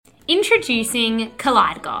Introducing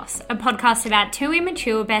Collide Goss, a podcast about two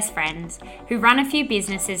immature best friends who run a few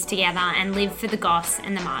businesses together and live for the goss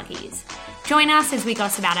and the margies. Join us as we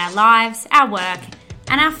goss about our lives, our work,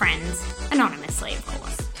 and our friends, anonymously, of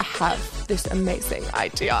course. I have this amazing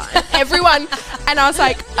idea. Everyone, and I was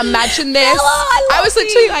like, imagine this. I was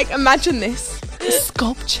literally like, imagine this. A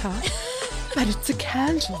sculpture, but it's a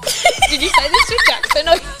candle. Did you say this to Jackson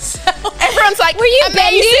or yourself? Everyone's like, were you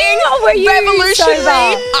amazing, bending or were you revolutionary,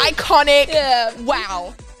 sober? iconic. Yeah.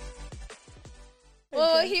 Wow.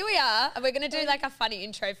 Well, here we are. We're going to do like a funny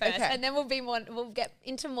intro first, Okay. and then we'll get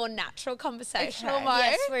into more natural conversational Okay. mode.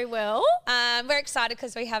 Yes, we will. We're excited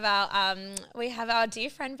because we have our dear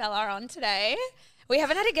friend Bella on today. We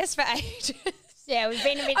haven't had a guest for ages. Yeah, we've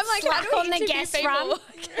been a bit I'm like, how slack do we on the interview guest people?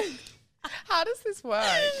 run. How does this work?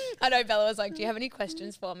 I know Bella was like, "Do you have any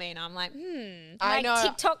questions for me?" And I'm like, I Like know.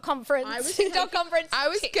 TikTok conference. I was TikTok conference. I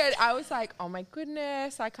was good. I was like, oh my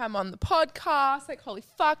goodness, like I'm on the podcast. Like, holy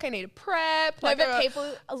fuck, I need a prep. No, Like, but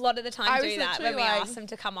people a lot of the time I do was that when we literally like- ask them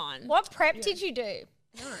to come on. What prep did you do?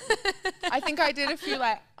 I think I did a few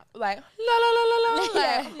like la la la la la.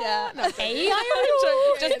 Yeah. No, Hey,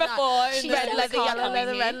 Just before She's red so leather, calm. yellow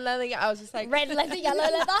leather, leather, red leather. I was just like red leather, yellow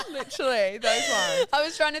leather. literally those ones. I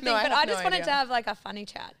was trying to think, No, I but have I no just wanted idea. to have like a funny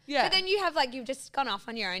chat. Yeah. But then you've just gone off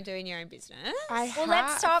on your own doing your own business. Well,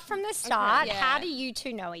 let's start from the start. Yeah. How do you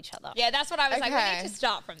two know each other? Yeah, that's what I was like. We Okay. need to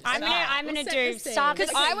start from the I'm start. gonna set do the scene. start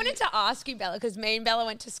Because the I wanted to ask you, Bella, because me and Bella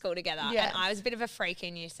went to school together, Yes. and I was a bit of a freak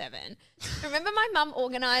in year 7. Remember my mum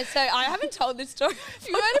organised? So I haven't told this story.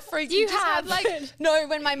 You weren't a freak. You just had like No,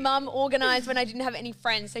 when my mum organised when I didn't have any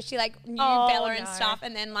friends, so she like knew Oh, Bella and no. stuff,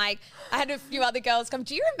 and then like I had a few other girls come.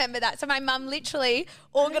 Do you remember that? So my mum literally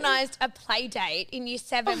organised a play date in year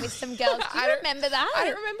 7 with some girls. Do I you don't- remember that? I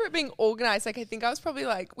don't remember it being organised. Like I think I was probably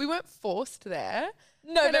like we weren't forced there.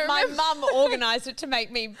 No, I but don't my remember. mum organised it to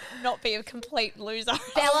make me not be a complete loser.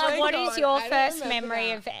 Bella, my what God, is your I don't first remember memory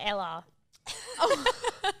that. of Ella?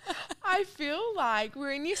 I feel like we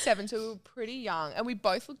were in year 7, so we were pretty young, and we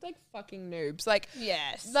both looked like fucking noobs. Like,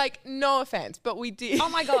 Yes. like no offense, but we did. Oh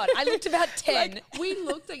my God, I looked about 10. Like, we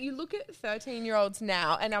looked at you look at 13-year-olds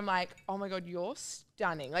now, and I'm like, oh my God, you're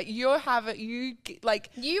stunning. Like you have it. Like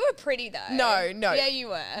You were pretty though. No. Yeah, you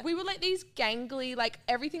were. we were like these gangly. Like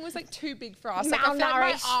everything was like too big for us. Like I felt like my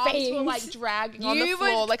Malnourished arms were fiends. like dragging on the You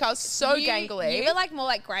floor. would- Like I was so you, gangly. You were like more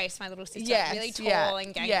like Grace, my little sister, Yes, really tall yeah,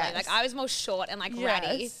 and gangly. yes. Like I was more short and like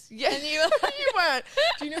ratty. Yes. And you were like, you weren't.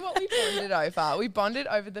 Do you know what we bonded over? We bonded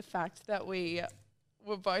over the fact that we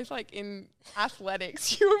were both like in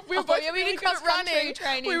athletics. We were both yeah, we really did good at cross-country running.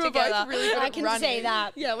 training We were together. both really good I at can running. see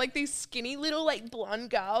that. Yeah, like these skinny little like blonde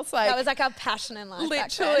girls. Like that was like our passion in life.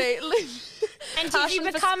 back then. literally. And did you Passion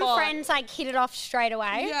for become sport. friends, like hit it off straight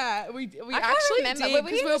away? Yeah, we can't actually remember. did Were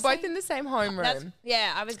we because in we were the both same- in the same homeroom. That's,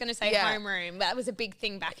 yeah, I was going to say Yeah. homeroom. That was a big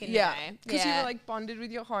thing back in Yeah, the day. because you were like bonded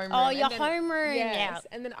with your homeroom. Oh, and your then- homeroom. Yes. Yeah.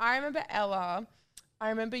 And then I remember Ella. I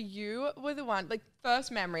remember you were the one, like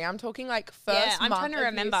first memory. I'm talking like first Yeah, I'm month trying to of year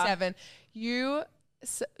remember. 7.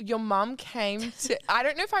 Your mum came to. I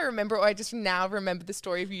don't know if I remember or I just now remember the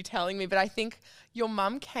story of you telling me, but I think your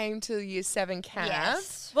mum came to year 7 camp.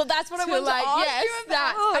 Yes. Well, that's what I To wanted like to ask yes, you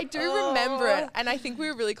about. that I do remember it, and I think we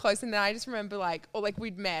were really close. And then I just remember like, or like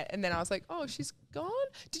we'd met, and then I was like, oh, she's gone.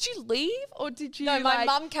 Did you leave or did you? No, my like,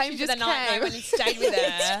 mum came she for just the night came? and stayed with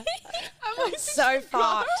her. I'm like, so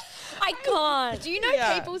fucked. I can't. Do you know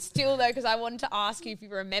Yeah. people still though? Because I wanted to ask you if you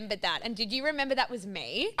remembered that. And did you remember that was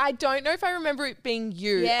me? I don't know if I remember it being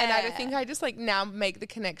you, and I don't Yeah. think I just like now make the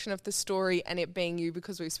connection of the story and it being you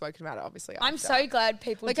because we've spoken about it. Obviously, I'm after. so glad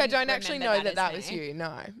people like I didn't don't actually remember know that that as was me. you.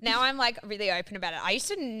 No. Now I'm like really open about it. I used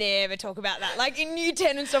to never talk about that. Like in Year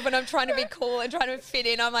 10 and stuff when I'm trying to be cool and trying to fit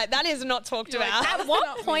in, I'm like, that is not talked You're like, about. At what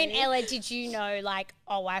Not point, me. Ella, did you know, like,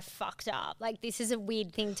 oh, I fucked up? Like, this is a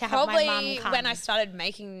weird thing to have Probably my mum come. when I started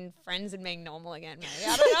making friends and being normal again,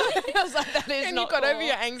 maybe. I don't know. I was like, that is And not you got cool. over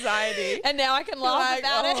your anxiety. And now I can laugh like,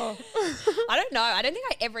 about oh. it. I don't know. I don't think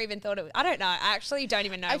I ever even thought it was. I don't know. I actually don't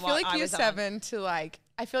even know I what feel like I year was 7 to like.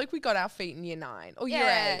 I feel like we got our feet in year 9 or year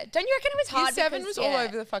Yeah. 8. Don't you reckon it was hard? Year 7 because, was all yeah,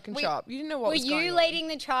 over the fucking we- shop. You didn't know what Were was going you on. leading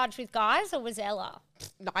the charge with guys or was Ella?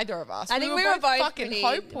 Neither of us. I think we were both fucking pretty-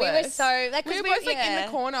 hopeless. we were so- like, we 'cause were we- both like in yeah.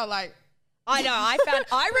 the corner, like. I know. I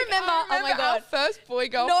remember. I Oh my remember our god. first boy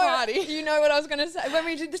girl No, party. you know what I was gonna say when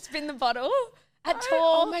we did the spin the bottle. at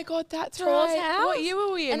Oh my God, that's Tor's right. house. What year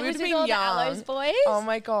were we in? And it We'd was have with been all the young. Aloes boys. Oh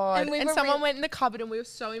my God. And we And were someone went in the cupboard and we were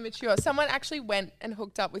so immature. Someone actually went and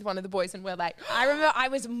hooked up with one of the boys and we're like, I remember I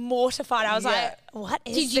was mortified. I was Yeah. like, what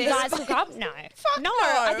is Did you this? guys hook up? No. No,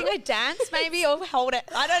 I think I danced maybe or hold it.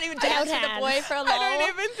 I don't even dance with a hands. boy for a long. I don't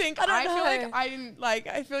even think. I don't I feel know. like I didn't like.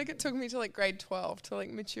 I feel like it took me to like grade 12 to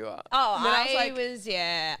like mature. Oh, And then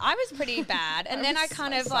I was pretty bad. And then I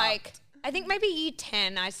kind of sucked. like, I think maybe year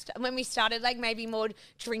 10, when we started like maybe more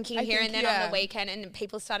drinking I here think, and then on yeah. the weekend and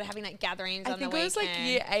people started having like gatherings I on the think weekend. it was like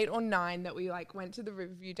year 8 or 9 that we like went to the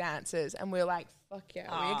Riverview dances and we were like, fuck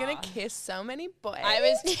yeah, we're gonna kiss so many boys. I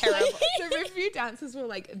was terrible. The Riverview dances were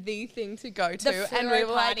like the thing to go to, The and we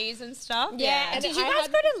were like, parties and stuff. Yeah. And Did you I guys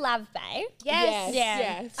had- go to Love Bay? Yes. Yeah.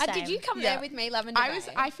 yes. Did you Same. come Yeah. there with me, Lavender Bay?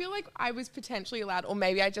 I feel like I was potentially allowed, or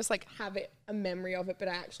maybe I just like have a memory of it, but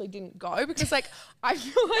I actually didn't go because like I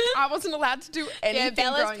feel like I wasn't allowed to do anything. Yeah,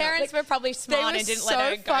 Bella's growing up. parents Like, were probably they smart were and didn't so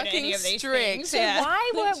let her go to any fucking of these strict. things. So Yeah.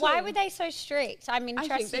 Why were they so strict? I'm I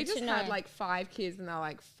interested think they just to know. had like 5 kids and they're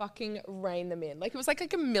like fucking rein them in. Like it was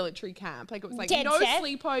like a military camp. Like it was like Dead no set?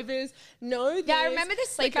 sleepovers, no this. Yeah, I remember the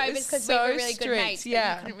Like, it sleepovers was because so we were really good strict, mates. But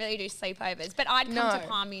Yeah. you couldn't really do sleepovers. But I'd come No. to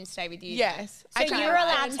Palmy and stay with you. Yes. So you were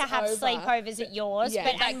allowed to have over. sleepovers at yours, Yeah.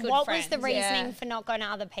 but Like and good what was the friends, reasoning yeah. for not going to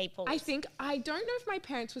other people's? I think I don't know if my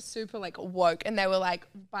parents were super like woke and they were like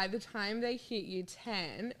by the time they hit year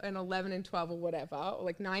 10 and 11 and 12 or whatever or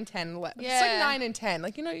like 9, 10, 11. It's like Yeah. 9 and 10.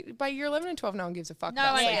 Like, you know, by year 11 and 12 no one gives a fuck No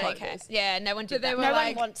about one sleepovers. really cares. Yeah, no one did But they that. were no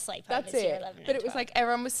like, one wants sleepovers. That's year it. 11 But and it was 12. like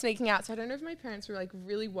everyone was sneaking out. So I don't know if my parents were like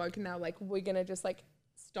really woke and they were like, we're going to just like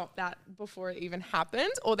stop that before it even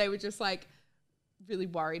happens. Or they were just like really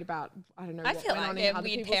worried about, I don't know, I what feel went like on in they're other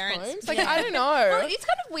weird people's parents. homes. Like, Yeah. I don't know. Well, it's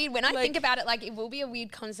kind of weird when I Like- think about it. Like, it will be a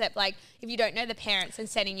weird concept. Like, if you don't know the parents and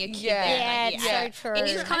sending your kid Yeah. there. Yeah, like, it's so true. It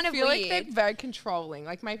is kind I of feel weird. like they're very controlling.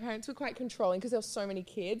 Like my parents were quite controlling because there were so many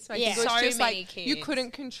kids. So I Yeah. think it was So just many like you kids.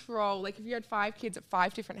 couldn't control. Like if you had 5 kids at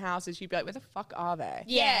 5 different houses, you'd be like, where the fuck are they?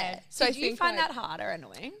 yeah. So Did I you think, find like- that hard or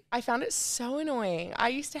annoying? I found it so annoying. I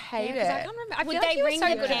used to hate Because I it. can't remember. I Would feel like they you were ring so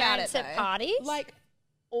the good about it, parents at though. parties? Like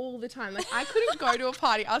all the time. Like I couldn't go to a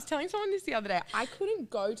party. I was telling someone this the other day. I couldn't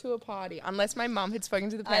go to a party unless my mum had spoken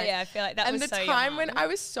to the Oh, parents. yeah, I feel like that and was the so time your when mum. I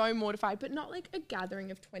was so mortified, but not like a gathering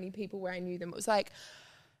of 20 people where I knew them. It was like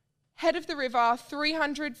head of the river,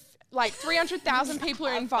 300,000 people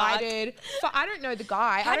are invited. But I don't know the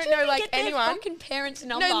guy. I don't know like get their anyone. fucking parents'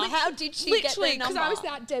 number. No, How did she get literally, their number? because I was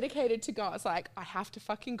that dedicated to go. I was like, I have to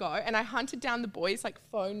fucking go, and I hunted down the boys' like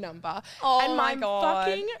phone number. Oh and my God.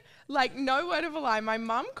 fucking like no word of a lie. My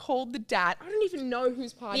mum called the dad. I don't even know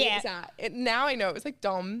whose party Yeah. it was at. Now I know it was like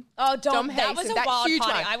Dom. Oh, Dom, that Hayson, was a wild huge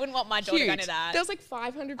party. one. I wouldn't want my daughter going Huge. to that. There was like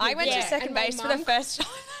 500 people. I went to there, second and my base for the mum- first time.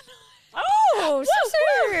 oh,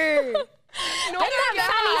 so Not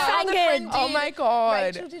that Other Fangirl. friend Oh did. my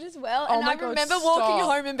God. Rachel did as well. Oh and my I God, remember walking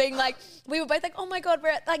stop. home and being like, we were both like, oh my God,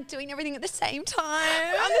 we're like doing everything at the same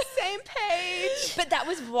time. on the same page. But that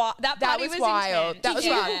was that That party was wild. intense. That was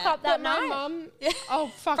yeah. wild. hook up that But my night? mum, oh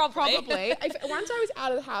fuck, Probably. probably. Once I was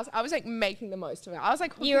out of the house, I was like making the most of it. I was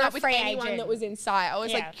like hooking You were a up with free anyone agent. that was in sight. I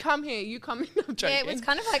was Yeah. like, come here, you come in. I'm joking. Yeah, it was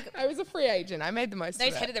kind of like I was a free agent. I made the most those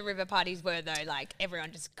of head it. of the river parties were though, like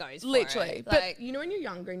everyone just goes for Literally. it. But Like, you know when you're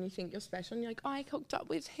younger and you think you're special and you're like, oh, I hooked up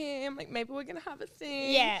with him. Like maybe we're going to have a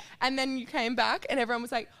thing. Yeah. And then you came back and everyone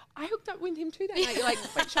was like, I hooked up with him too that night. You're like,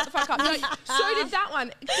 wait, shut the fuck up. You're like, so did that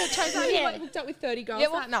one. It turns out you like hooked up with 30 girls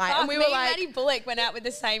that night. fuck, And we me were like, Maddie Bullock went out with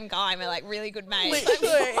the same guy and we're like really good mates.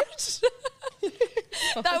 literally.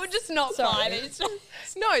 That would just not fly. It's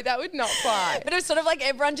just- No, that would not fly. But it was sort of like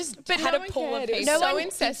everyone just had no a one pool of cared. It was people. so one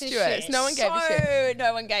gives a incestuous. shit. No one gave a shit. So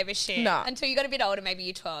no one gave a shit. No. Until you got a bit older, maybe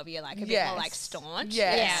you're 12, you're like a bit more like staunch.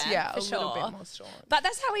 Yes, yeah, for a sure. little bit more staunch. But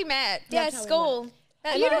that's how we met. Yeah, That's how we school.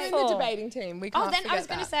 That's And then how we're in we- the Beautiful. debating team. We Oh, can't then I was forget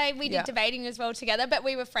going to that. say we did Yeah. debating as well together, but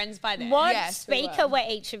we were friends by then. What Yes, we speaker were. were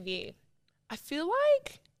each of you? I feel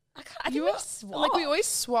like I think you we were swapped. like we always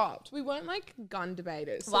swapped. We weren't like gun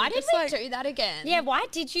debaters. So Why did just, we like, do that again? Yeah, why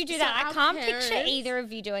did you do So that? I our can't picture parents- either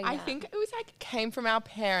of you doing I that. think it was like came from our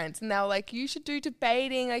parents, and they were like, "You should do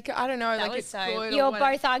debating." Like I don't know, like was it's so- good. or You're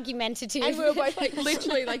whatever. both argumentative. and we were both like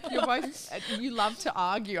literally like you're both. You love to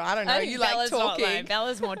argue. I don't know. I think You like Bella's not, though. talking.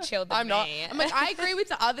 Bella's more chilled than I'm not. me. I'm like I agree with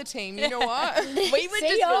the other team. You know what? we would See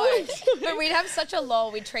just ya. go, but we'd have such a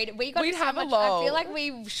lull. We'd treat it. We got We'd so have a much, lull. I feel like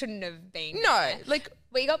we shouldn't have been. No, there. like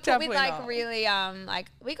we got put with definitely like not. really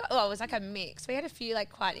like we got. Oh, it was like a mix. We had a few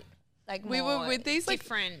like quite like We were more with these, like,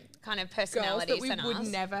 different kind of girls personalities that we than would us.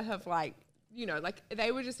 never have like you know, like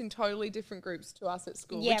they were just in totally different groups to us at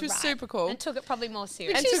school, Yeah, which was right. super cool. And took it probably more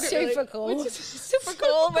serious. And Which took is it really- super cool. which is super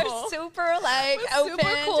cool. We're super like open.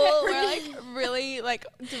 super cool. We're like really like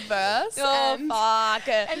diverse. Oh, and fuck.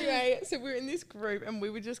 Anyway, so we were in this group and we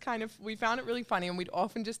would just we found it really funny and we'd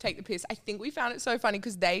often just take the piss. I think we found it so funny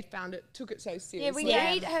because they took it so seriously.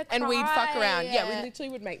 made her and we'd fuck around. Yeah, cry. we literally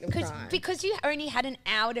would make them cry. Because you only had an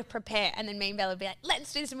hour to prepare, and then me and Bella would be like,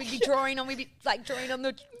 let's do this, and we'd be drawing on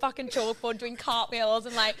the fucking chalkboard, doing cartwheels,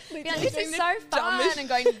 and like, be like this doing is the so fun, dumbest- and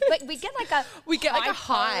going, but we'd get like a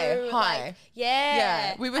high. like, yeah,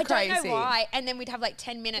 Yeah, we were I don't crazy. know why, and then we'd have like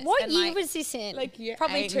 10 minutes. What and, year like, was this in? like year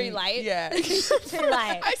Probably 8 too and- late. Yeah. Too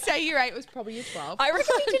late. I say year 8 was probably year 12. I reckon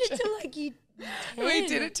we did it till like you. We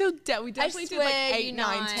did it till we definitely did like swear 8, you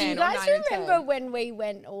 9, know. 10. Do you or guys 9 and 10. remember when we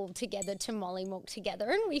went all together to Mollymook together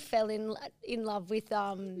and we fell in love with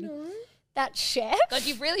that chef? God,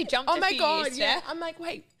 you've really jumped. Oh a my few god! years, Yeah, Steph. I'm like,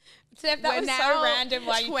 wait. Steph, that we're was so now random.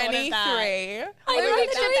 Why you thought of that? 23. I We were literally,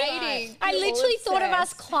 debating. I You're literally all thought of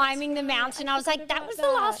us obsessed. climbing the mountain. I was like, that was the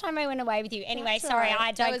last time I went away with you. Anyway, That's sorry, right.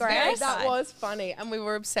 I That was very digress. fun. That was funny, and we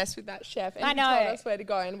were obsessed with that chef. And I he know. told us where to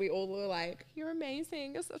go, and we all were like, "You're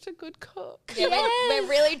amazing! You're such a good cook." Yeah, we're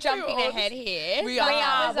really jumping all ahead here. We But are.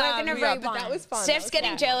 that was, We're gonna We are, but rewind. that was fun. Steph's That was getting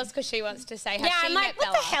fun. jealous because she wants to say, has Yeah, she I'm met like, what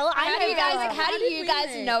the Bella? hell? I How know do you guys, Bella. how do did you we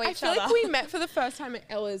guys meet? know I each feel other? like we met for the first time at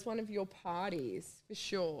Ella's, one of your parties, for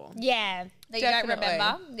sure. Yeah. That you don't Definitely.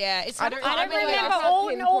 remember? Yeah, it's I not don't- I don't mean, like, remember I can't all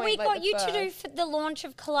pinpoint, we like, got the you to do first. for the launch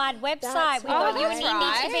of Collide website. That's We got you right. and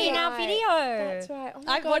Indy to be in our Right. video. That's right. Oh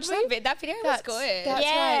my I God, watched we- that video. Was That's- good. that's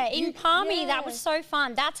Yeah, right. in You- Palmy. yeah. That was so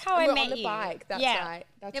fun. That's how And I we're met on the you. bike. That's yeah. right.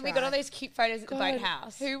 That's Yeah, we got all right. those cute photos at the God,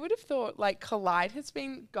 boathouse. Who would have thought like Collide has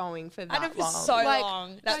been going for that I know for long? so Like,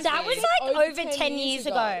 long. That That's was weird. like over 10 years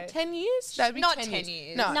ago. 10 years? That'd be Not 10 10 years.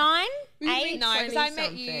 years. No. 9, We were 8. No, because I met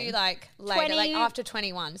 20 you something. like later, like 20 after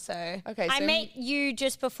 21. So Okay, so I met you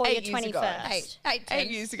just before your 8 years ago. 21st. 8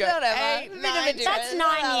 years ago. Whatever. 8, Bit of a 9, difference. That's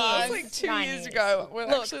 9 It's years. like 2 9 years years. ago. We're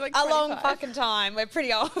Look, actually like a long 25. fucking time. We're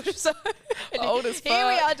pretty old. So Old as Here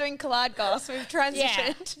we fuck. are doing Collide Goss. We've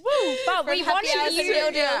transitioned. Woo, but From we happy wanted hours you. to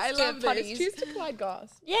real Yeah, I deals to love potties. this. Cheers to Clyde Goss.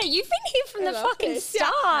 Yeah, you've been here from the love fucking this. Yeah,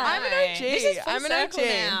 start. I'm an OG. This is full I'm an circle OG.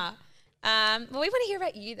 now. Well, we want to hear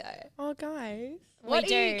about you though. Oh, guys. What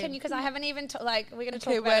do. you can you? Because I haven't even like we're going to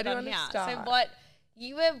Okay, talk where about do it you on wanna here. start? So what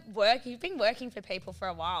you've been working for people for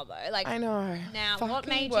a while though. Like I know. now, Fucking what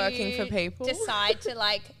made working you for people. decide to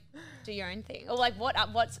like do your own thing or like what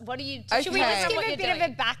do you? Okay. Should we just give what a you're bit of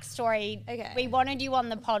doing? a backstory? Okay. We wanted you on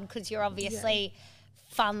the pod because you're obviously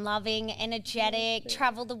fun-loving, energetic,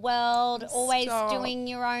 travel the world, always Stop. doing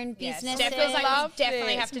your own Yeah, businesses. Steph feels like Love we definitely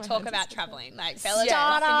this. have to My talk hands about are traveling. Like Bella's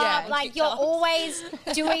Start fucking up, doing like you're TikToks. always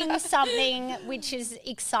doing something which is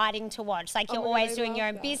exciting to watch. Like you're my God, always I doing your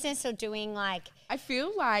love own that. business or doing like I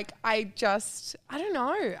feel like I don't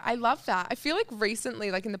know. I love that. I feel like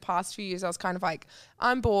recently, like in the past few years, I was kind of like,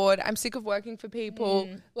 I'm bored. I'm sick of working for people,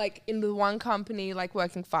 like in the one company, like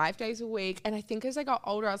working 5 days a week. And I think as I got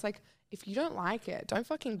older, I was like, if you don't like it, don't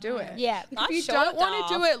fucking do it. Yeah. Like, if Life's you short, don't want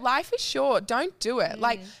to dog. do it, life is short. Don't do it.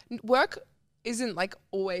 Like work isn't like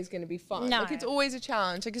always going to be fun. No. Like it's always a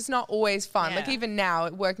challenge. Like it's not always fun. Like Yeah. even now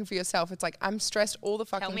working for yourself, it's like I'm stressed all the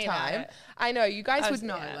fucking me about time. it. I know you guys I would was-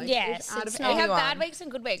 know. yeah. Like, Yes, if out it's of not- We have anyone- bad weeks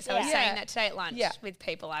and good weeks. I was Yeah. saying that today at lunch Yeah. with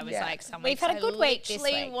people. I was Yeah. like, some We've weeks had a I good week this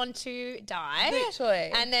literally week. want to die.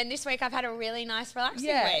 Literally. And then this week I've had a really nice, relaxing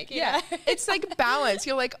Yeah, week. you yeah. know? It's like balance.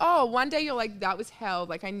 You're like, oh, one day you're like, that was hell.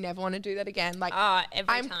 Like I never want to do that again. Like Every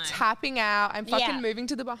I'm time. tapping out. I'm fucking Yeah. moving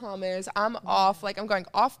to the Bahamas. I'm off. Like I'm going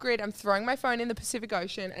off grid. I'm throwing my phone in the Pacific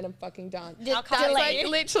Ocean and I'm fucking done. I'll come That's to like you.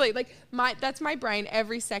 literally like that's my brain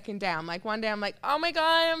every second down. Like one day I'm like, oh my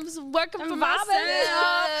god, I'm just working for vibing.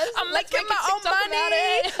 myself. I'm Let's making make a my own TikTok about money.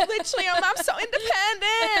 it. Literally, I'm so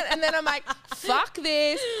independent. And then I'm like, fuck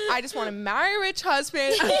this. I just want to marry a rich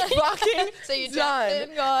husband. I'm fucking So you're done.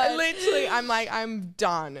 just gone. Literally, I'm like, I'm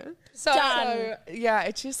done. So Done. Yeah,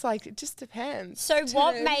 it's just like it just depends. So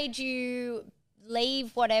what Today- made you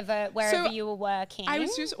leave wherever you were working? I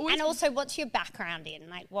was just always- and also what's your background in?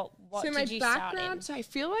 Like what So did my you start in? background, so I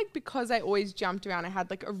feel like because I always jumped around, I had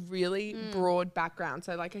like a really broad background.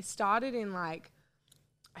 So like I started in like,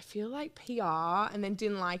 I feel like PR and then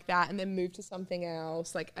didn't like that and then moved to something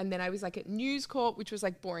else. Like, and then I was like at News Corp, which was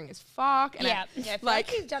like boring as fuck. And Yeah. yeah, I feel like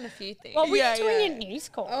like, you've done a few things. What were Yeah, you doing yeah. in News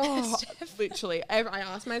Corp? oh, literally, I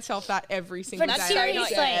asked myself that every single But day. seriously. I was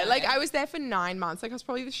there. Like I was there for 9 months. Like I was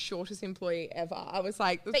probably the shortest employee ever. I was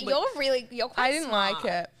like, but you're quite I didn't smart. like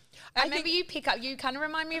it. I remember you pick up. You kind of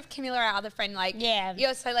remind me of Camilla, our other friend. Like, Yeah.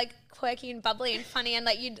 you're so like quirky and bubbly and funny, and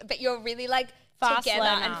like but you're really like Fast together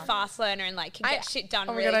learner. and fast learner and like can get shit done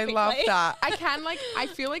Oh my really God, quickly. I love that. I can like, I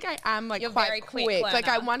feel like I am like You're quite very quick quick. Like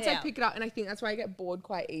I learner. once I Yeah. pick it up, and I think that's why I get bored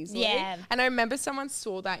quite easily. Yeah. And I remember someone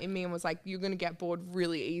saw that in me and was like, "You're gonna get bored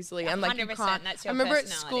really easily." And like you 100%, can't. that's I your remember at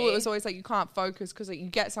school it personality. was always like you can't focus because like, you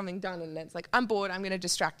get something done and it's like I'm bored. I'm gonna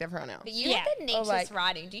distract everyone else. But you Yeah. had the neatest like-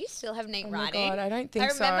 writing. Do you still have neat Oh my writing? God, I don't think I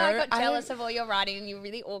remember I so. got I jealous don't- of all your writing and you were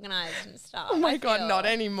really organised and stuff. Oh my I God, feel. not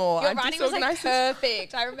anymore. Your I'm writing was like disorganized.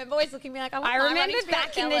 perfect. I remember always looking at me like, I remember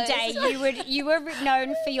back in the day, you were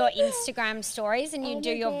known for your Instagram stories, and you'd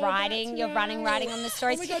do your writing, your running on the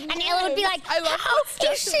stories. Oh my God, and Ella would be yes. like, I love "How is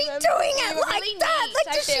obsessing she them. doing You it were like really that? neat, Like,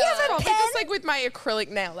 I does she feel. have a Probably pen?" just like with my acrylic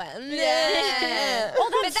nail lens. Yeah.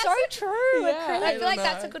 Oh, that's so true. Yeah. Acrylic. I feel like don't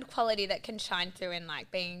that's a know. good quality that can shine through in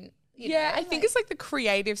like being, you Yeah, know, I think it's like the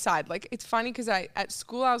creative side. Like it's funny because at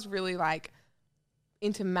school I was really like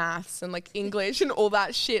into maths and like English and all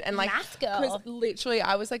that shit. And like, Math girl. because literally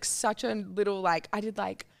I was like such a little like I did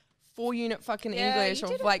like 4-unit fucking Yeah, English you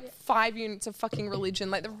or did like 5 units of fucking religion,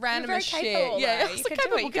 like the randomest very shit. capable, Yeah, though. I was You like, could I do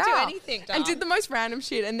don't it. You work could do out. anything, and Dom. did the most random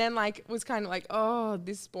shit, and then like was kind of like, oh,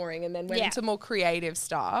 this is boring, and then went Yeah. into more creative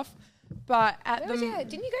stuff. But at Where the was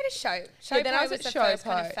didn't you go to show? yeah, then I was the at first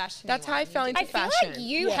kind Showpo. of fashion. That's how I fell into I feel fashion. like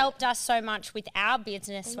you Yeah. helped us so much with our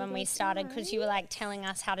business when we started because you were like telling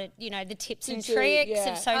us how to, the tips and do, tricks yeah.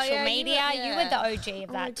 of social yeah, you were- media. You were the OG of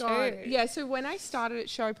Oh my that God. too. Yeah, so when I started at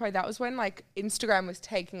Showpo, that was when like Instagram was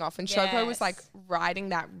taking off and Showpo was like Yes. riding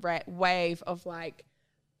that wave of like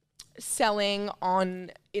selling on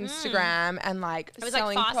Instagram and like was, like,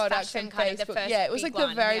 selling fast products fashion on kind of the Facebook. first Yeah, it was big like the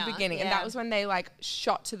one, very yeah, beginning. And yeah. that was when they like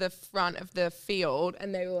shot to the front of the field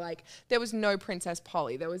and they were like, there was no Princess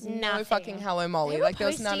Polly. There was no Nothing. fucking Hello Molly. They were Like there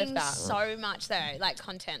was none of posting that. So much though, like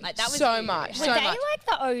content, like that was So huge. much. Were So they much. like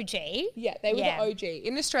the OG? Yeah, they were Yeah. the OG.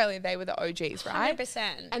 In Australia, they were the OGs, right?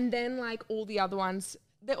 100%. And then like all the other ones,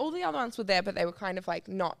 all the other ones were there, but they were kind of like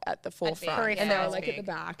not at the forefront, big, and they yeah. were like at the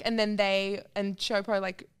back. And then Showpo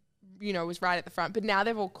like, was right at the front, but now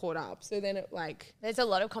they've all caught up. So then it like, There's a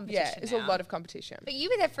lot of competition. yeah, it's now. a lot of competition. But you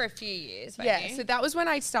were there for a few years, weren't Yeah, you? so that was when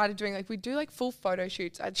I started doing like we'd do like full photo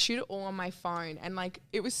shoots. I'd shoot it all on my phone, and like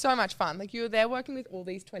it was so much fun. Like you were there working with all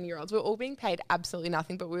these 20-year-olds. We were all being paid absolutely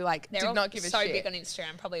nothing, but we were like They're did all not give a so shit. big on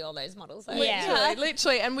Instagram, probably all those models. Though. Yeah.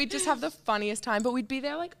 Literally, and we'd just have the funniest time. But we'd be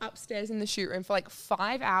there like upstairs in the shoot room for like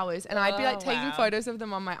 5 hours, and I'd be like Oh, taking wow. photos of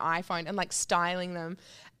them on my iPhone and like styling them,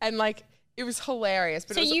 and like it was hilarious.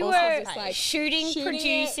 But So it was you also were just, like, shooting, it,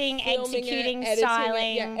 producing, filming executing, it, editing it,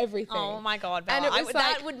 styling. yeah, everything. Oh my God, And Bella. it was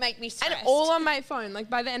that like- would make me stressed. And all on my phone. Like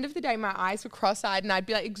by the end of the day, my eyes were cross-eyed and I'd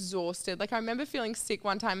be like exhausted. Like I remember feeling sick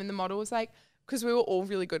one time and the model was like, because we were all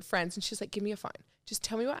really good friends, and she's like, give me your phone. Just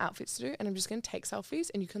tell me what outfits to do and I'm just going to take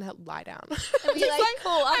selfies and you can lie down. be Just like,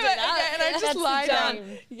 cool, I'll do that. Yeah, and I just That's the lie down.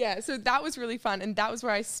 dream. Yeah, so that was really fun. And that was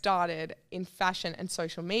where I started in fashion and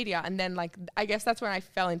social media. And then like, I guess that's when I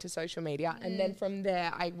fell into social media. And then from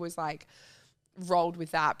there, I was like, rolled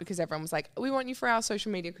with that because everyone was like, we want you for our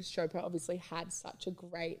social media because Showpo obviously had such a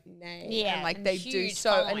great name. Yeah, and like and they do huge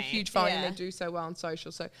so and following. huge following Yeah. and they do so well on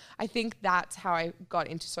social. So I think that's how I got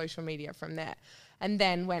into social media from there. And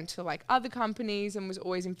then went to like other companies and was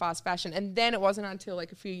always in fast fashion. And then it wasn't until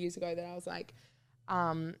like a few years ago that I was like,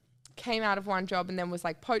 came out of one job and then was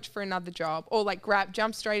like poached for another job or like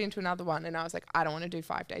jumped straight into another one. And I was like, I don't want to do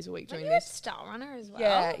 5 days a week doing You're a this. Star Runner as well.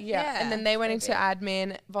 Yeah. And then they went so into big.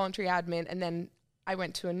 admin, voluntary admin. And then I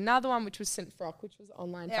went to another one, which was St. Frock, which was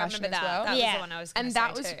online Yeah, I fashion remember as that. well. That was Yeah. the one I was going And to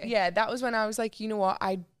that say was, too. that was when I was like, you know what?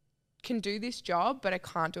 I can do this job, but I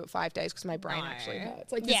can't do it 5 days because my brain No. actually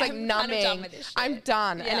hurts. Like, Yeah. it's like I'm kind of numbing. done with this I'm shit.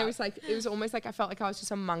 done. And Yeah. it was almost like I felt like I was just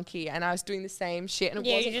a monkey and I was doing the same shit and it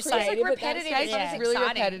Yeah, wasn't you're just creative like- It's like at that repetitive. stage. It's not Yeah. as really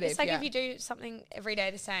exciting. repetitive. It's like yeah. if you do something every day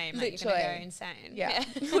the same, like you're Literally. going to go insane. Yeah,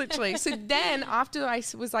 literally. So then after I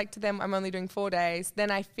was like to them, I'm only doing 4 days, then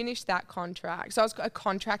I finished that contract. So I was a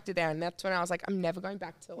contractor there and that's when I was like, I'm never going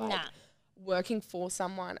back to like Nah. working for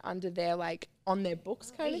someone under their like on their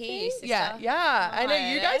books kind of hear thing. you, sister. Yeah. I know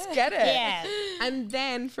you guys get it. Yeah. And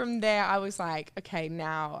then from there I was like, okay,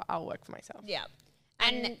 now I'll work for myself. Yeah.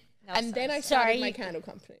 And And then I Sorry, started my you- candle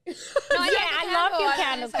company. No, I love your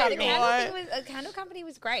candle company. A candle company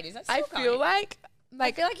was great. Is that still I going? feel like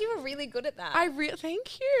I feel like you were really good at that.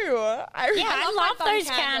 thank you. I love my those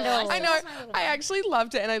fun candles. candles. I That know. was my little I one. actually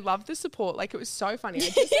loved it, and I loved the support. Like it was so funny. I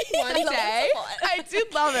just like one love the day, support. I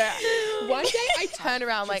did love it. One day, I turned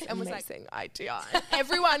around like and was like, "Amazing idea." And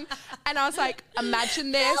everyone, and I was like,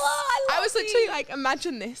 "Imagine this." I I was love literally like,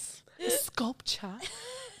 "Imagine this, a sculpture."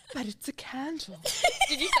 but it's a candle.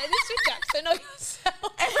 Did you say this to Jackson or yourself?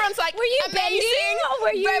 Everyone's like, Were you amazing, bending or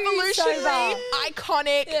were you revolutionary, sober?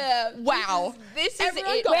 iconic. Yeah. Wow. This is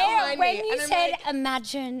Everyone it. got behind When me, you and I'm said like,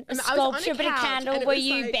 imagine a and I was on a sculpture but a couch, candle, and it were was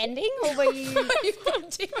you like- bending or were you?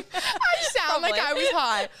 I sound like I was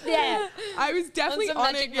high. Yeah. I was definitely some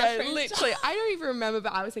on magic it. Yeah, mushrooms. literally. I don't even remember,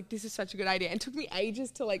 but I was like, this is such a good idea. And it took me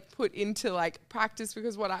ages to like put into like practice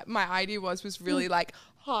because what my idea was really like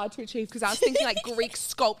hard to achieve because I was thinking like Greek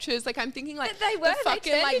sculptures. Like I'm thinking like They were, the they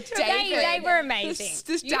fucking turned like into a- David. They were amazing.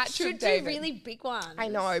 The You statue should of do David. really big ones. I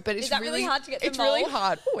know, but it's Is that really hard to get the It's really mold?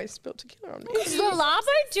 hard. Oh, I spilled tequila on me. Le Labo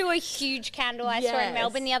do a huge candle I saw in Yes.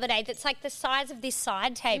 Melbourne the other day that's like the size of this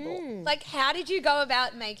side table. Like, how did you go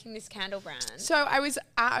about making this candle brand? So I was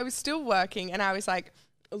still working and I was like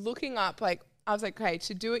looking up like I was like, okay,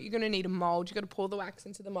 to do it, you're going to need a mold. You got to pour the wax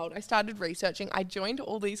into the mold. I started researching. I joined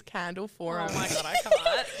all these candle forums. Oh my God, I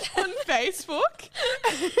can't. On Facebook.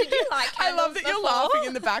 Did you like I love candles that you're before? laughing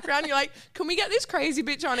in the background. You're like, can we get this crazy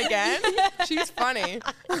bitch on again? She's funny.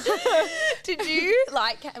 Did you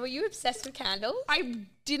were you obsessed with candles? I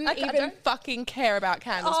didn't Okay, even don't- fucking care about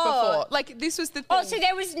candles Oh. before. Like this was the thing. Oh, so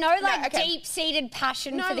there was no like okay. deep-seated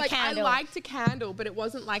passion No, for the like candle. I liked a candle, but it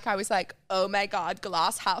wasn't like I was like, oh my God,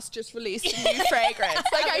 Glass House just released a new fragrance.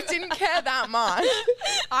 Like I didn't care that much.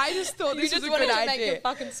 I just thought You this just was a wanted good to idea. make your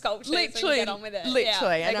fucking sculpture so you Literally, get on with it.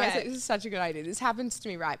 literally. Yeah. And I was okay. like, this is such a good idea. This happens to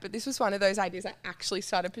me, right? But this was one of those ideas I actually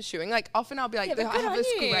started pursuing. Like often I'll be like, but I good have on this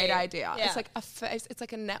you. great idea. Yeah. It's like it's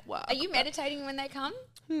like a network. Are you meditating when they come?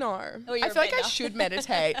 No. Or you're I a feel like I bender? should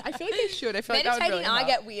meditate. I feel like I should. I feel like that would Meditating, really I help.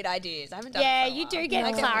 get weird ideas. I haven't done yeah, it for a you do while. get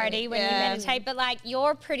I clarity when you yeah. meditate, but like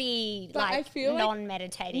you're pretty But I like feel like-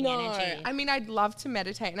 non-meditating energy. I mean, I'd love to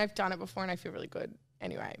meditate, and I've done it before, and I feel really good.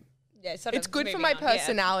 Anyway, Yeah, sort it's of good for moving my on, yeah.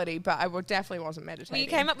 personality, but I definitely wasn't meditating. Well, you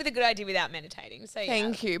came up with a good idea without meditating, so yeah.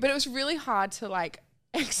 Thank you. But it was really hard to like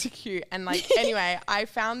execute and like anyway, I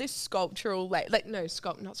found this sculptural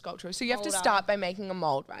not sculptural. So you have to Molder. start by making a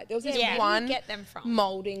mold, right? There was this Yeah. Where do one you get them from?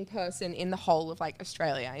 molding person in the whole of like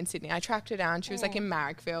Australia in Sydney. I tracked her down. She was like in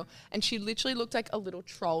Marrickville and she literally looked like a little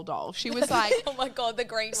troll doll. She was like Oh my God, the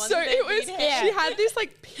green one. so it was she had this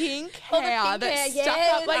like pink hair pink that hair, stuck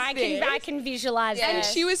yes. up like this. I can visualize Yeah. that. And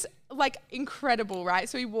she was like incredible, right?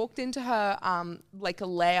 So we walked into her like a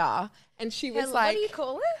lair and she was What like do you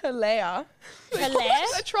call it? her lair. Her lair?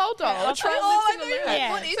 A troll doll. A troll Oh, lives in I a know. lair.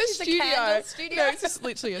 Yeah. What is It's this, a candle studio? No, it's just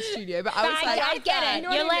literally a studio. But I was But like, I get it. You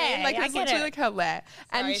know Your what I mean? lair. Like I it's get literally it. like her lair.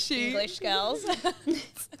 Sorry, And she English girls.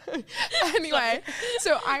 anyway,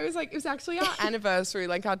 so I was like, it was actually our anniversary,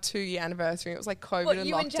 like our 2-year anniversary. It was like COVID What, and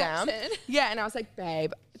you and lockdown. Jackson? Yeah, and I was like,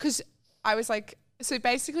 babe, because I was like, so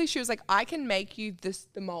basically she was like, I can make you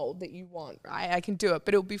the mold that you want, right? I can do it,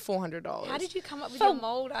 but it'll be $400. How did you come up with your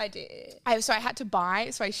mold idea? So I had to buy,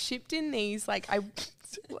 so I shipped in these, like,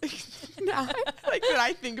 like, now, like when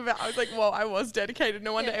I think about it, I was like, well, I was dedicated.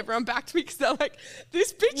 No wonder everyone backed me because they're like,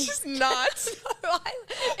 this bitch is nuts. It's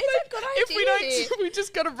a good idea. If we don't, we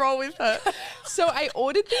just got to roll with her. So I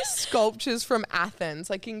ordered these sculptures from Athens,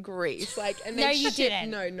 like in Greece. Like, and they No, you shipped-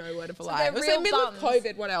 didn't. No word of a lie. they're It was real the middle bums. of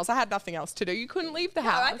COVID. What else? I had nothing else to do. You couldn't leave the No,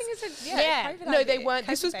 house. I think it's a Yeah. COVID No, they idea. weren't.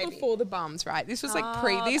 This COVID was baby. before the bums, right? This was like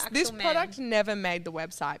Oh, the this actual men. product never made the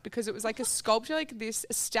website because it was like a sculpture like this,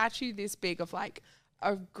 a statue this big of like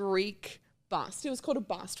a Greek bust. It was called a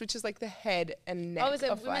bust, which is like the head and neck Oh, was it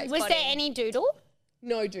of like women's Was body? there any doodle?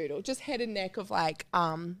 no doodle, just head and neck of like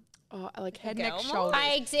like head, neck, girl mold? shoulders.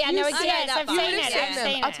 I know. I know Yes, that I've vibe. seen You it. would've I've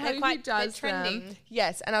seen seen I'll it. tell They're you who quite- they're does them. trending.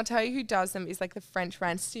 Yes, and I'll tell you who does them is like the French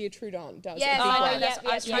brand Cire Trudon does Yes, it. I Big know. ones.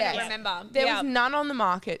 I was trying Yes. to remember. There Yeah. was none on the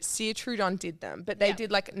market. Cire Trudon did them, but they Yeah.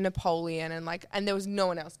 did like Napoleon and there was no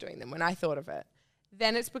one else doing them when I thought of it.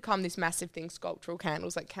 Then it's become this massive thing, sculptural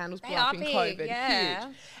candles, like candles blew They up are in big, COVID. yeah.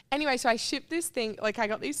 Huge. Anyway, so I shipped this thing, like I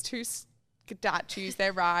got these two statues, they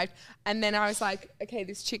arrived, and then I was like, okay,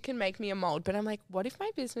 this chick can make me a mold, but I'm like, what if my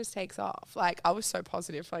business takes off? Like, I was so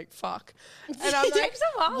positive, like, fuck. And I'm It like, takes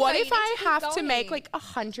a while, what though. if You need I to keep have to make going. like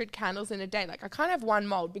 100 candles in a day? Like, I can't have one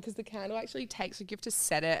mold because the candle actually takes, like, you have to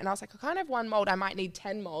set it. And I was like, I can't have one mold. I might need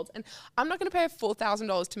 10 molds. And I'm not going to pay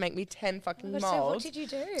 $4,000 to make me 10 fucking molds. So what did you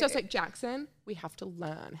do? So I was like, Jackson, we have to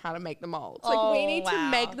learn how to make the molds. Like, we need to wow.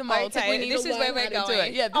 make the molds. Like, Okay, we need this to is where learn we're how to do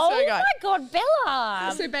going. it. Yeah, this Oh is where we're my going. God,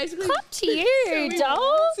 Bella! So basically, Clap to you,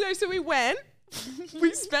 doll. So we went.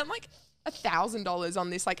 We spent like $1,000 on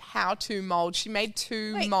this like how-to mold. She made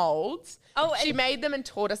two molds. Oh, she and- made them and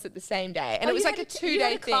taught us at the same day, and Oh, it was you like a had a- you 2-day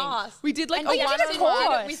had a thing. class. We did like And a Jackson one-on-one did it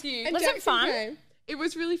course. with you. And Was it Jackson fun? came. It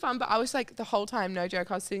was really fun, but I was like the whole time, no joke,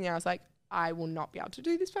 I was sitting there, I was like, I will not be able to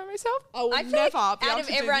do this by myself. I will I feel never like be out able of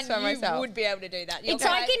to do everyone, this by myself. you would be able to do that. You're It's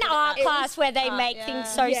like quite an good at art that. class where they make yeah. things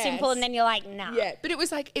so Yes. simple and then you're like, nah. Yeah, but it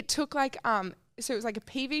was like, it took like, so it was like a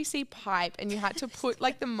PVC pipe and you had to put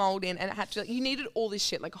like the mold in and it had to, you needed all this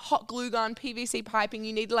shit, like hot glue gun, PVC piping.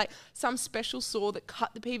 You needed like some special saw that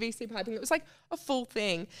cut the PVC piping. It was like a full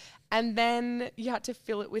thing. And then you had to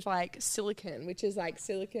fill it with like silicone, which is like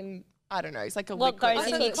silicone, I don't know, it's like a What liquid. goes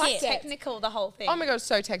So in your it's quite kit? technical, the whole thing. Oh my God, it's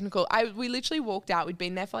so technical. We literally walked out. We'd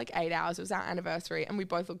been there for like 8 hours. It was our anniversary. And we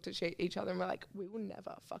both looked at each other and we're like, we will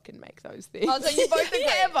never fucking make those things. Oh, so you both agree?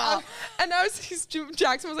 Ever. And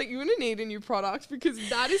Jackson was like, you're going to need a new product because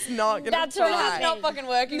that is not going to That's what fly. It's not fucking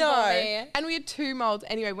working No. for me. And we had 2 molds.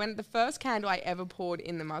 Anyway, when the first candle I ever poured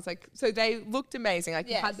in them, I was like, so they looked amazing. Like,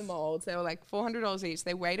 you had Yes. the molds. They were like $400 each.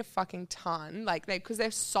 They weighed a fucking ton. Like, because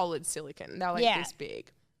they're solid silicone. They're like Yeah. this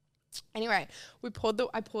big. Anyway, I poured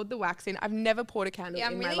the wax in. I've never poured a candle Yeah,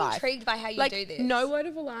 I'm in really my life. intrigued by how you Like, do this. no word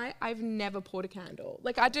of a lie, I've never poured a candle.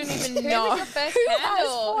 Like, I don't even Who know. was your first has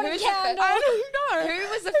candle? poured a Who was your candle? first- I don't know. Who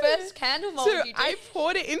was the first candle mold So you did? I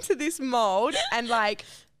poured it into this mold and like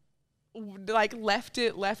left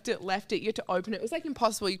it. You had to open it. It was like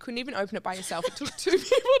impossible. You couldn't even open it by yourself. It took 2 people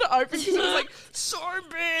to open because it was like so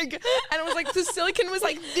big, and it was like the silicone was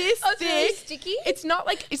like this Oh, it's really thick. sticky? It's not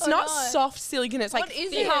like it's Oh, not no. soft silicone. It's like What is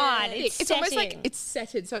thick. it? Hard. Thick. It's It's almost like setting. it's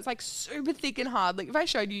setted, so it's like super thick and hard. Like if I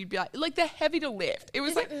showed you, you'd be like they're heavy to lift. It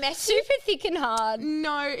was Is like it messy? Super thick and hard.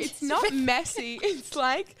 no, it's not messy. It's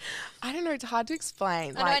like I don't know. It's hard to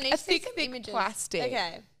explain. I know, I Like need a to see thick, some thick images. plastic.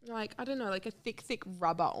 Okay. Like I don't know, like a thick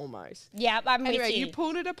rubber almost. Yeah, I'm Anyway, with you you.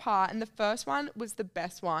 pulled it apart, and the first one was the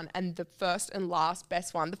best one, and the first and last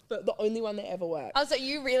best one, the only one that ever worked. Oh, so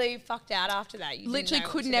you really fucked out after that? You didn't Literally know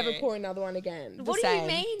what could to never do. pour another one again. What do you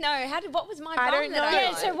mean? No, what was my I bum don't that know. I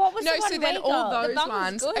Yeah, got? so what was No, the one so then we all got? The those bum was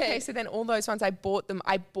ones. good. Okay, so then all those ones I bought them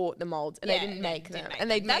and they Yeah, didn't they make didn't them, make and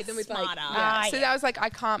they them. made That's them with smarter. like Ah, so yeah. that was like I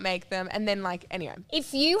can't make them, and then like anyway.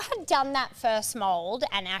 If you had done that first mold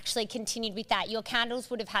and actually continued with that, your candles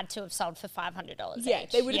would have had to have sold for $500 Yeah,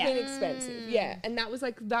 each. they would have been expensive. Yeah, and that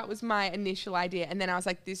was my initial idea, and then I was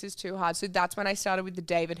like, this is too hard. So that's when I started with the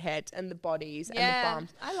David heads and the bodies and the Yeah,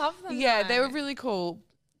 bumps. I love them. Yeah, they though. were really cool,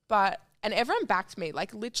 and everyone backed me,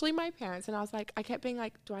 like literally my parents, and I was like, I kept being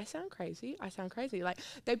like, do I sound crazy? I sound crazy. Like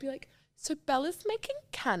they'd be like, so Bella's making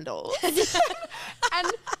candles, and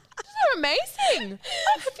they're amazing.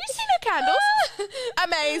 Oh, have you seen her candles?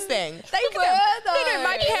 Amazing. They Look were at them. though. No,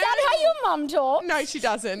 my Is parents. that how your mum talks? No, she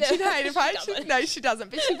doesn't. She'd hate if I. No, she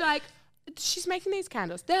doesn't. But she'd be like, she's making these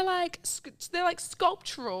candles. They're like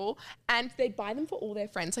sculptural, and they'd buy them for all their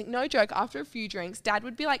friends. Like no joke. After a few drinks, Dad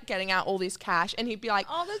would be like getting out all this cash, and he'd be like,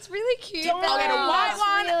 Oh, that's really cute. I'll get a Bella. white that's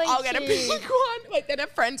one. really I'll get a cute. pink one. Like they'd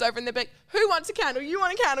have friends over, and they'd be like, "Who wants a candle? You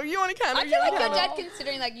want a candle? You want a candle? I You feel want like a your candle?" dad,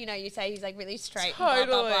 considering like you say he's like really straight, and blah, blah,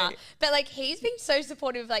 blah. Totally. But like he's been so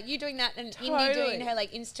supportive, of, like you doing that and Indy Totally. doing her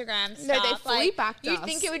like Instagram stuff. No, they fully like, backed You'd us.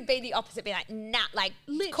 think it would be the opposite, be like nah, like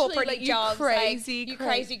Literally, corporate like, you jobs, crazy, like, you cra-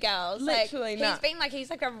 crazy girls. Literally, like, nah. he's been like he's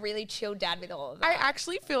like a really chill dad with all of that. I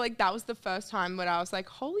actually feel like that was the first time when I was like,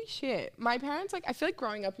 holy shit. My parents, like, I feel like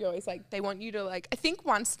growing up, you're always like, they want you to, like, I think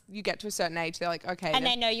once you get to a certain age, they're like, okay. And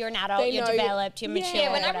then- they know you're an adult, They you're know you- developed, you're Yeah, mature,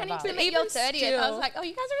 yeah, when I whatever. ran into them But at your even 30th, I still- was like, oh,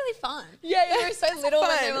 you guys are really fun. Yeah, They were so little when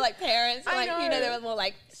they fun. were like parents. And, I like, know. they were more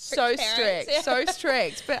like so parents. strict, Yeah. so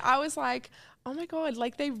strict. But I was like, oh my God,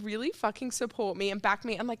 like they really fucking support me and back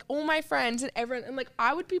me. And like all my friends and everyone, and like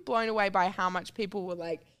I would be blown away by how much people were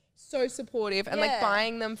like so supportive and like Yeah.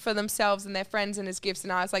 buying them for themselves and their friends and as gifts.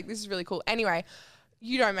 And I was like, this is really cool. Anyway,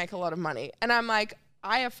 you don't make a lot of money. And I'm like,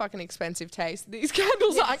 I have fucking expensive taste. These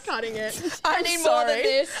candles aren't cutting it. I'm need sorry. more than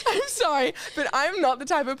this. I'm sorry, but I'm not the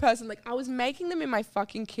type of person. Like I was making them in my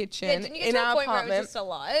fucking Yeah, kitchen didn't you get in to a our point where it apartment. was just a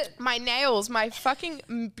lot? My nails, my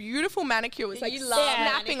fucking beautiful manicure was like You love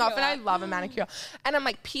snapping off, and I manicure. love a manicure. And I'm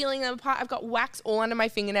like peeling them apart. I've got wax all under my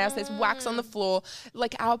fingernails. There's wax on the floor.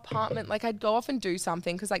 Like our apartment, like I'd go off and do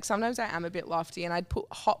something because like sometimes I am a bit lofty, and I'd put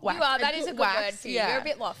hot wax. You are. I'd That is put a good word for you. You're a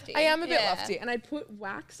bit lofty. I am a bit Yeah. lofty, and I'd put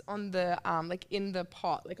wax on the like in the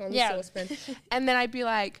pot, like on the Yeah. saucepan, and then I'd be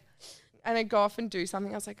like. And I'd go off and do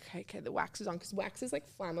something. I was like, okay, the wax is on because wax is like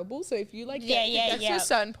flammable. So if you like Yeah, get, yeah, it gets to yeah. a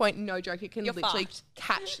certain point, no joke, it can You're literally fucked.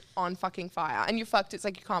 catch on fucking fire, and you're fucked. It's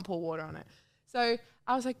like you can't pour water on it. So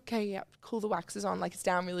I was like, okay, yeah, cool. The wax is on, like it's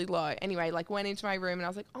down really low. Anyway, like went into my room and I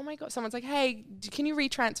was like, oh my God, someone's like, hey, can you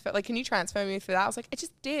retransfer? Like, can you transfer me for that? I was like, I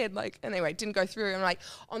just did. Like, anyway, it didn't go through. I'm like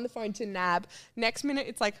on the phone to NAB. Next minute,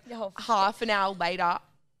 it's like Oh, half an hour later,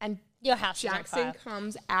 and Your house is on Jackson fire.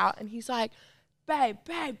 comes out and he's like, babe,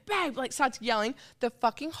 babe, babe, like starts yelling. The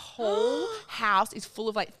fucking whole house is full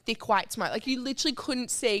of like thick white smoke. Like you literally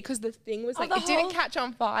couldn't see because the thing was like, it didn't catch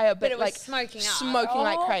on fire, but it was like smoking up. smoking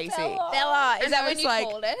like crazy. Bella, is And that I when was you like-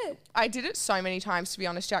 called it? I did it so many times, to be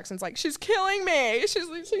honest. Jackson's like, she's killing me. She's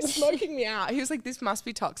literally smoking me out. He was like, this must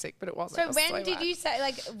be toxic, but it wasn't. So It was when did bad. you say,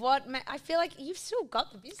 like, what? I feel like you've still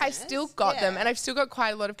got the business. I've still got them, Yeah. and I've still got quite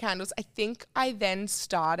a lot of candles. I think I then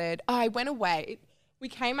started. I went away. We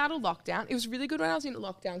came out of lockdown. It was really good when I was in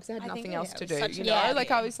lockdown because I had nothing else to do. such You a know, good like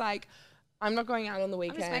I idea. was like, I'm not going out on the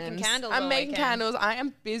weekends. just making candles I'm all making weekend. candles. I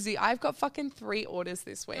am busy. I've got fucking 3 orders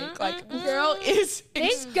this week. Like, girl is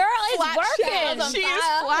This girl is flat working. chat. She is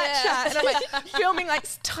flat chat, and I'm like filming like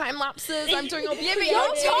time lapses. I'm doing all the Yeah, but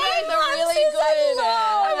videos. your videos are really good.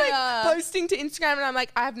 I'm like posting to Instagram, and I'm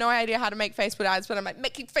like, I have no idea how to make Facebook ads, but I'm like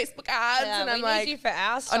making Facebook ads, Yeah, and we I'm need like, you for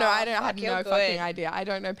our oh stuff. no, I don't Fuck, have you're no good. fucking idea. I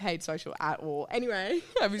don't know paid social at all. Anyway,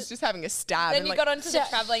 I was just having a stab. Then and you like, got onto the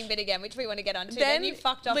traveling bit again, which we want to get onto. Then you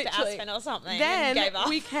fucked off to literally, Aspen or something Then and gave up.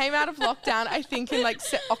 we came out of lockdown, I think in like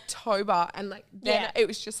October, and like then Yeah. it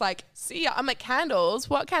was just like, see ya. I'm like, candles?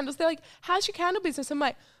 What candles? They're like, how's your candle business? I'm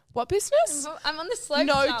like, what business? I'm on the slope.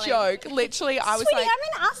 No darling. joke. Literally, I was Sweetie, like,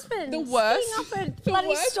 I'm in Aspen. the worst, Skiing up a the bloody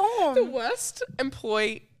worst- storm. The worst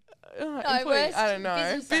employee. worst I don't know.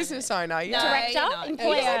 business Business owner. Yeah. No, Director? you're not.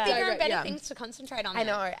 Employer. You got bigger Direct, and better yeah. things to concentrate on. I then.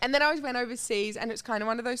 know. And then I went overseas, and it's kind of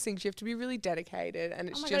one of those things you have to be really dedicated, and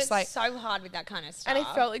it's Oh my just God, like. it's so hard with that kind of stuff. And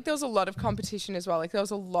I felt like there was a lot of competition as well. Like there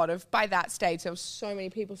was a lot of, by that stage, there was so many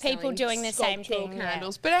people selling doing the same sculptural thing, yeah.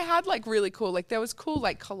 candles. But I had like really cool, like there was cool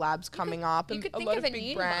like collabs coming up you and could a think lot of of a big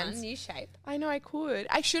new brands. one, new shape. I know I could.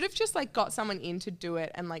 I should have just like got someone in to do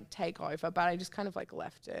it and like take over, but I just kind of like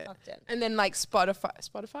left it. Fucked it. And then like Shopify?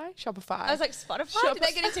 Shopify. I was like, Spotify? Did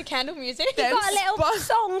they get into candle music? Then Got a little Spot-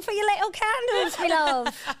 song for your little candles, we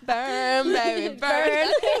love. burn, baby, burn.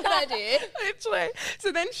 I did. Literally.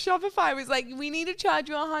 So then Shopify was like, we need to charge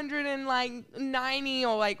you $190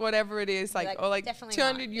 or like whatever it is, like, Like, or like definitely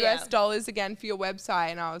 $200 not. Yeah. US dollars again for your website.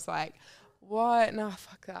 And I was like, what? No,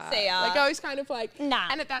 fuck that. See ya. Like I was kind of like, Nah.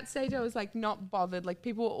 And at that stage, I was like not bothered. Like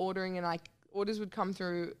people were ordering, and like orders would come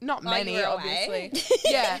through. Not While you many, were obviously.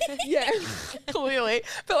 away? yeah, clearly.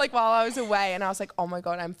 But like while I was away, and I was like, oh my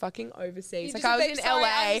god, I'm fucking overseas. Like I was in LA.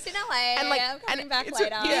 I was in LA. and, like, I'm coming and back it's-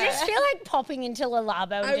 later. yeah. I just feel like popping into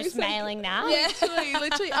Lalabo I and just was like- mailing that.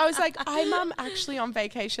 Literally, I was like, I'm actually on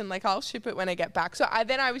vacation. Like, I'll ship it when I get back. So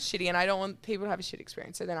then I was shitty, and I don't want people to have a shit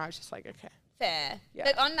experience. So then I was just like, okay. Fair. Yeah.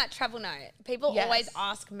 Like on that travel note, people Yes. always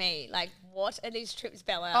ask me, like, what are these trips,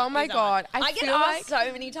 Bella? Oh my is on? God, I I get feel asked like-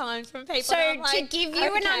 so many times from people. So and I'm to like, give you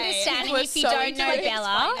an okay. understanding, We're if you so don't into know it.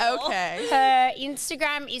 Bella, Okay. her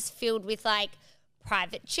Instagram is filled with like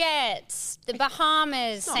private jets, the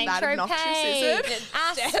Bahamas, not Saint that obnoxious, is Tropez, it?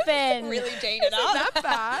 Aspen. Really Jane it up. That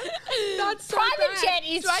bad? That's so Private bad. jet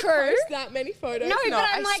is Do I true. post that many photos? No, but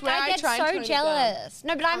I'm like, swear I get try and tone so it jealous.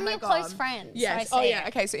 No, but I'm Oh my your close God. friend. Yes. So I Oh see yeah. it.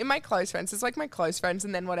 Okay. So in my close friends, it's like my close friends,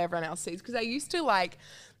 and then what everyone else sees. Because I used to like,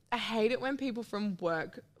 I hate it when people from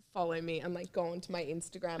work follow me and like go onto my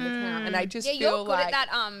Instagram account, and I just Yeah, feel you're good like at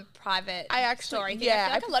that private I actually story thing. yeah,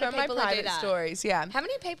 I feel like a lot of prefer people my that do private that. stories. Yeah. How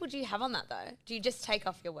many people do you have on that though? Do you just take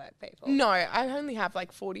off your work people? No, I only have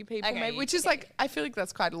like 40 people Okay, maybe, which is like, I feel like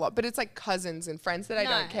that's quite a lot, but it's like cousins and friends that I No,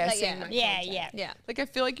 don't care like, seeing yeah. my Yeah, content. yeah. Yeah. Like I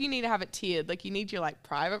feel like you need to have it tiered. Like you need your like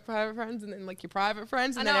private friends, and then like your private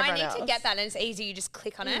friends, I and know, then I everyone need to else. get that, and it's easy. You just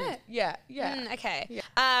click on it. Yeah, yeah. Okay. Yeah.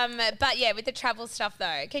 But yeah, with the travel stuff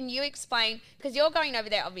though, can you explain? Because you're going over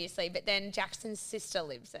there, obviously, but then Jackson's sister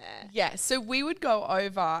lives there. Yeah, so we would go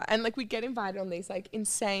over and like we'd get invited on these like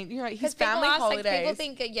insane, you know, his Because people family ask, holidays. like, people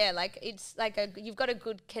think, like it's like you've got a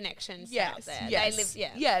good connection set up Yes, there. yes. They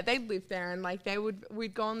live, Yeah, they live there, and like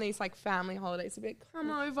we'd go on these like family holidays. They'd be like, come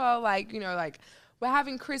over, like, you know, like we're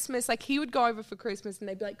having Christmas. Like he would go over for Christmas, and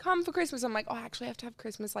they'd be like, come for Christmas. I'm like, oh, I actually have to have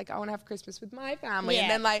Christmas. Like I want to have Christmas with my family. Yeah.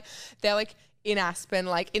 And then like they're like in Aspen,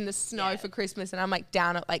 like in the snow Yeah. for Christmas, and I'm like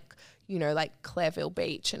down at like, you know, like Clairville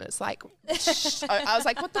Beach, and it's like, I was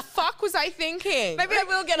like, what the fuck was I thinking? Maybe I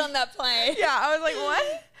will get on that plane. Yeah, I was like,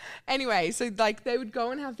 what? Anyway, so like they would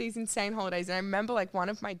go and have these insane holidays. And I remember like one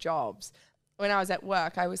of my jobs when I was at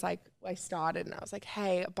work, I was like, I started and I was like,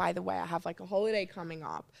 hey, by the way, I have like a holiday coming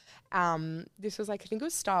up. This was like, I think it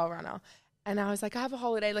was Style Runner. And I was like, I have a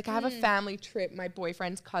holiday, like I have a family trip. My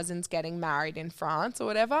boyfriend's cousin's getting married in France or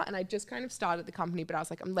whatever. And I just kind of started the company, but I was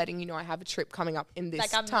like, I'm letting you know I have a trip coming up in this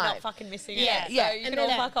Like I'm time. not fucking missing Yeah, it. yeah. So you And can all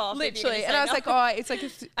then- fuck off. if you're Literally. gonna And say I was no. like, oh, it's like,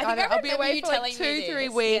 I'll be remember away you for like telling me 2-3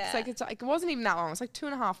 this, weeks. yeah. Like it's like, it wasn't even that long. It was like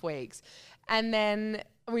 2.5 weeks. And then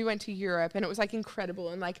we went to Europe, and it was like incredible.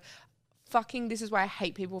 And like fucking, this is why I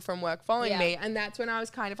hate people from work following Yeah. me. And that's when I was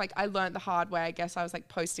kind of like, I learned the hard way. I guess I was like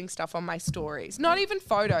posting stuff on my stories, not even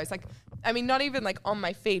photos, like, I mean, not even like on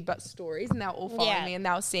my feed, but stories. And they were all following me, and they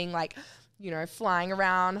were seeing like, you know, flying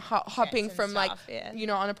around, hopping and from like, stuff, yeah. you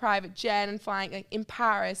know, on a private jet and flying like in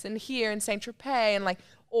Paris and here in Saint Tropez and like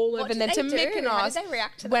all over, What and did then to they do? Mykonos. How did they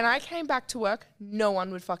react to when that? I came back to work, no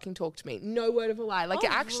one would fucking talk to me. No word of a lie. Like, Oh,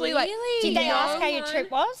 actually, like, really? Did they no ask how your one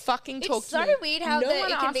trip was? Fucking talk It's to so me. weird how No the, one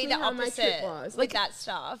it can asked be me the how my trip opposite was. with Like, that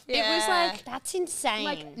stuff. it was like, That's insane.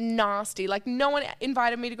 like nasty. Like, no one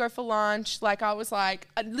invited me to go for lunch. Like, I was like,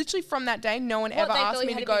 literally from that day, no one ever asked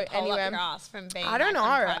me to go anywhere. From being I don't like,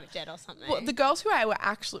 on a know. private jet or something. Well, the girls who I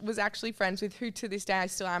was actually friends with, who to this day I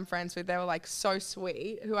still am friends with, they were like so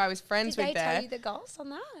sweet. Who I was friends Did with they there. tell you the goals on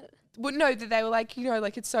that? Well, no, that they were like, you know,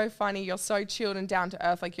 like, it's so funny. You're so chilled and down to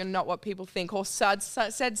earth. Like, you're not what people think. Or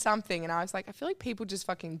said something. And I was like, I feel like people just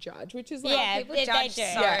fucking judge, which is like, Yeah, People they judge do.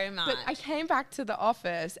 so much. But I came back to the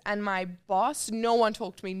office and my boss, no one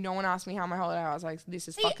talked to me. No one asked me how my holiday. I was like, this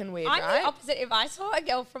is fucking weird, I'm right? the opposite. If I saw a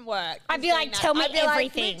girl from work, I'd be doing like, that, tell me I'd be like,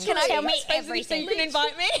 everything. Can I Tell be me exposed to this everything. thing? You can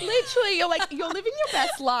invite me. Literally, you're like, you're living your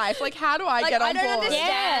best life. Like, how do I Like, get on I don't board?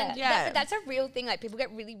 understand. Yeah. But that's a real thing. Like, people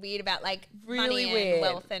get really weird about like Really money weird. and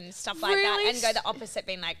wealth and stuff like that, Really and go the opposite,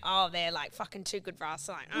 being like, oh, they're like fucking too good for us.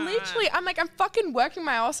 Like, Literally, I'm like, I'm fucking working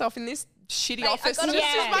my ass off in this shitty Mate, I office got just it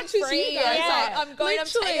as for much as free. you guys. Yeah. Like, I'm going, I'm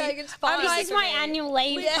literally, saying, like, it's fine. I'm This like, is my annual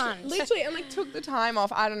leave fund. literally, and like took the time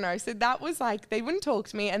off. I don't know. So that was like, they wouldn't talk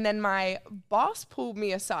to me. And then my boss pulled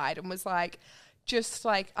me aside and was like, just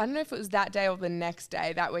like, I don't know if it was that day or the next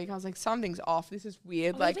day that week. I was like, something's off. This is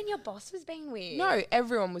weird. Like, even your boss was being weird. no,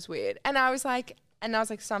 everyone was weird. And I was like,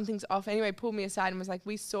 something's off. Anyway, pulled me aside and was like,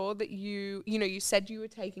 we saw that you said you were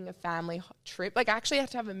taking a family trip. Like, I actually had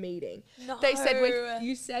to have a meeting. No. They said,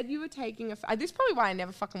 you said you were taking this is probably why I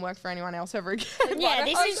never fucking work for anyone else ever again. Yeah,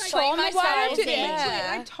 this I is was like, trauma. myself, Why don't you, yeah. literally,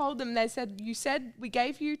 and I told them, they said, you said we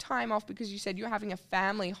gave you time off because you said you were having a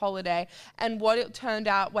family holiday. And what it turned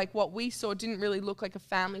out, like what we saw didn't really look like a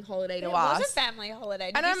family holiday to It us. was a family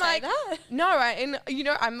holiday. Did And you I'm say like, that? no, and you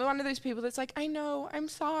know, I'm one of those people that's like, I know, I'm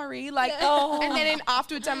sorry. Like, and then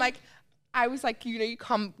afterwards, I'm like, I was like, you know, you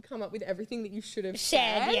come up with everything that you should have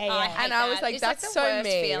Shared, said. yeah, yeah. hate And I was that. like, it's that's like the so worst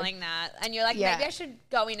me. feeling that, and you're like, Yeah. maybe I should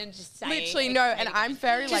go in and just say. Literally, it. no. Maybe And we I'm should-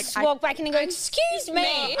 very like, Just walk back in and go, excuse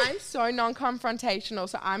me. I'm so non-confrontational,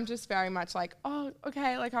 so I'm just very much like, oh,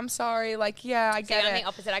 okay, like I'm sorry, like yeah, I So get I'm it. the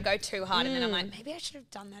opposite. I go too hard, and then I'm like, maybe I should have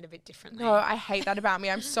done that a bit differently. No, I hate that about me.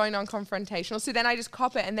 I'm so non-confrontational. So then I just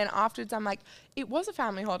cop it, and then afterwards I'm like, it was a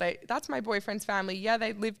family holiday. That's my boyfriend's family. Yeah,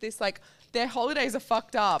 they live this like their holidays are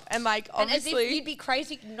fucked up, and like And as obviously. if you'd be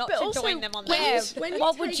crazy not But to also, join them on when that. you- when you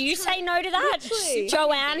What would take you time- say no to that? Literally.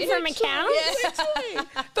 Joanne from accounts? Literally.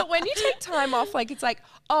 But when you take time off, like it's like,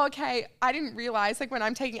 oh, okay, I didn't realize like when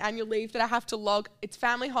I'm taking annual leave that I have to log. It's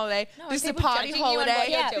family holiday. This is a people party judging you on what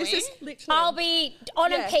holiday. you're This is doing? literally. I'll be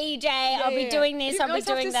on Yeah. a PJ. I'll be Yeah. doing this. You I'll be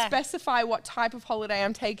also doing have that. to specify what type of holiday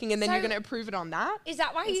I'm taking, and then So- you're going to approve it on that. Is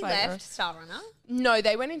that why It's you like, left Star Runner? No,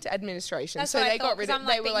 they went into administration, That's so what they I thought, got rid 'cause of. I'm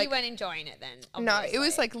They like, were but like, you weren't enjoying it then. no, it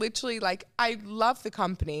was obviously. like literally like I love the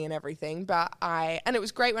company and everything, but and it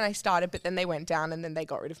was great when I started, but then they went down and then they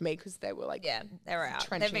got rid of me because they were like, yeah, they were out.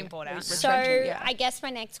 They've retrenching been it. bought out. So retrenching, yeah. I guess my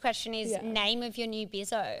next question is Yeah. name of your new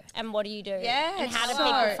bizzo and what do you do? Yeah, And how do so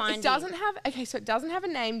people So find it doesn't have so it doesn't have a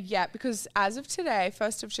name yet because as of today,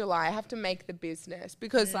 1st of July, I have to make the business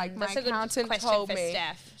because like my That's a good accountant question told for me.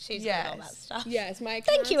 Steph. She's good at all that stuff. Yes, my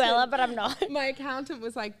accountant, Thank you, Ella, but I'm not. My accountant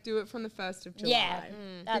was like, do it from the 1st of July.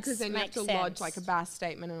 Yeah, because then you have makes to sense. lodge like a BAS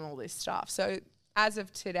statement and all this stuff. So as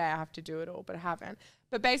of today, I have to do it all, but I haven't.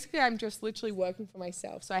 But basically, I'm just literally working for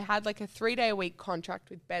myself. So I had like a 3-day-a-week contract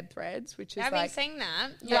with Bed Threads, which is I've like been seeing that.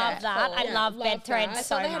 Love that. cool. I Yeah, love love bed threads that. I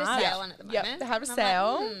so saw they had a much. sale on at the moment. Yep, they have a And I'm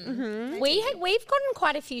sale. like, We've gotten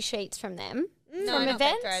quite a few sheets from them No, from not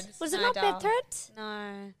Bed events. Threads. Was it No, not doll. bed threads?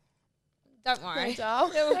 No. Don't worry.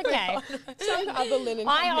 Okay. Some other linen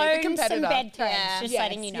company, I the own some competitor. bed threads. Yeah. Just Yes,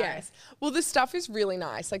 letting you know. yes. Well, the stuff is really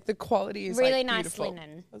nice. Like the quality is Really like, nice beautiful.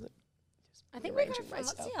 linen. I think we go Arranging from,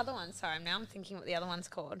 what's myself. the other one? Sorry, now I'm thinking what the other one's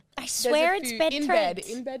called. I There's swear a it's few bed in threads.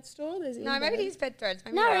 bed. In bed store. There's No, maybe it is Bed Threads.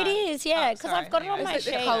 Maybe No, you're it right. is, yeah, Oh, because sorry. I've got it on Anyway. my It's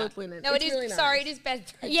like the sheet. coloured linen. No, it is. really Sorry, nice. it is Bed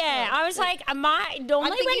Threads. Yeah, I was like, normally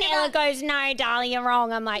when thinking Ella about- goes, no, darling, you're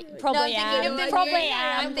wrong. I'm like, probably am. the Probably new-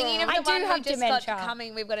 am. I'm thinking of I the do one have we just dementia. got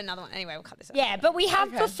coming. We've got another one. Anyway, we'll cut this out. Yeah, but we have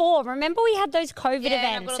Okay. before. Remember we had those COVID Yeah, I've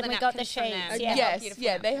events got all and the we got the napkins from sheets. them. Yeah. Yes, Beautiful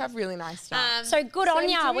yeah, napkins. they have really nice stuff. So good So on I'm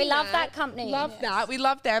ya. We doing love that company. Love that. We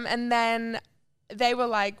love them. And then they were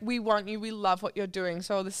like, we want you. We love what you're doing.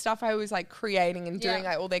 So all the stuff I was like creating and doing Yeah.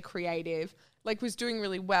 like all their creative, like was doing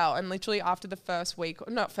really well, and literally after the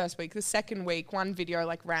the second week, one video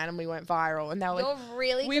like randomly went viral, and they were like, You're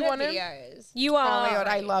really good at videos. You "Oh are. my god,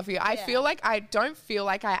 I love you." I feel like I don't feel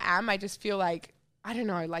like I am. I just feel like I don't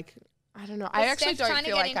know. Like I don't know. I actually don't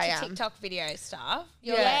feel like I am. trying to get into TikTok video stuff.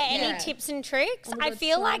 Yeah, Yeah. any tips and tricks? Oh my I God,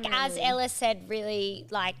 feel so like, many. as Ella said, really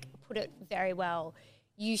like put it very well.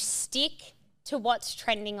 You stick to what's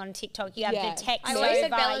trending on TikTok. You have Yeah. the text I always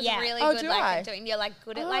said over. Bella's Yeah. really Oh, good do like I? at doing. You're like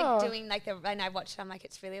good at Oh. like doing like the. And I watched. I'm like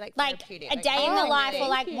it's really like Like therapeutic. a day in oh, the life, or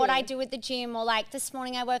like thank what I you. do at the gym, or like this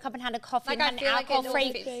morning I woke up and had a coffee Like, and I had an feel like it all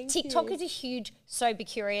alcohol-free. fits. Thank TikTok you. is a huge sober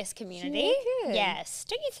curious community. Do you reckon? Yes,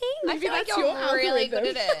 don't you think? I feel like you're really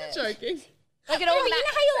good at it. Joking. Like it No, all. but you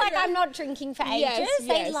know how you're like, I'm not drinking for ages?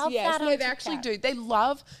 They love that on No, they TikTok. actually do. They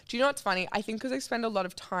love. Do you know what's funny? I think because I spend a lot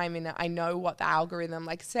of time in it, I know what the algorithm.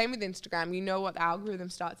 Like same with Instagram, you know what the algorithm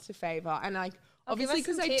starts to favor, and like obviously give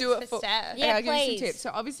us because some I tips do it for for Steph. Yeah, I'll give you please. some tips.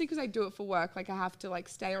 So obviously because I do it for work, like I have to like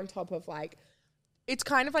stay on top of like it's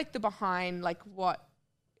kind of like the behind like what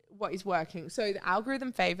is working. So the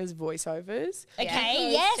algorithm favors voiceovers.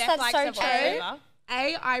 Okay, yes, Steph that's likes so the true. voiceover.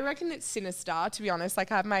 I reckon it's sinister, to be honest.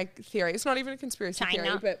 Like, I have my theory. It's not even a conspiracy China.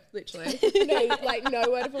 theory, but literally. No, like, no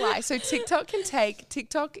word of a lie. So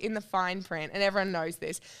TikTok in the fine print, and everyone knows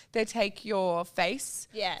this, they take your face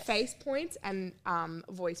points and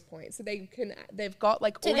voice points. So they've got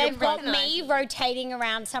like So all your they've got recognize me rotating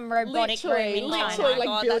around some robotic room in China. literally, like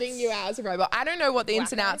God, building that's you out as a robot. I don't know what the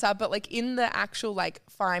ins and outs are, but like in the actual like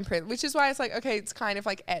fine print, which is why it's like, okay, it's kind of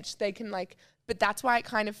like etched. They can like, but that's why it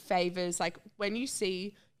kind of favors like when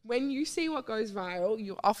you see what goes viral,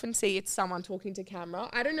 you often see it's someone talking to camera.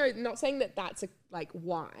 I don't know, not saying that that's like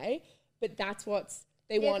why, but that's what's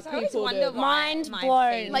they want 'cause I always people wonder to. why Mind my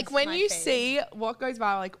blown. feed is Like when my you feed. see what goes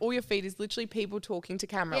viral, like all your feed is literally people talking to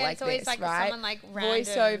camera Yeah, like it's always this, like right? someone like random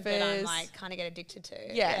that I'm Voiceovers. like kind of get addicted to.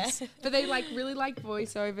 Yes. Yeah. But they like really like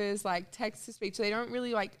voiceovers, like text to speech. So they don't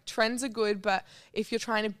really like trends are good, but if you're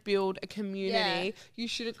trying to build a community, Yeah. you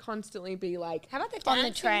shouldn't constantly be like How about the On the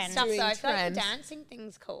dancing trend. stuff? So Doing I feel like trends. the dancing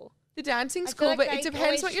thing's cool. the dancing's I feel cool, like but it they depends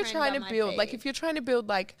always what you're trend trying to on my build. Like feed. if you're trying to build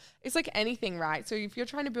like it's like anything, right? So if you're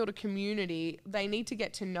trying to build a community, they need to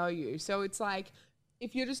get to know you. So it's like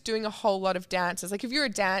if you're just doing a whole lot of dances, like if you're a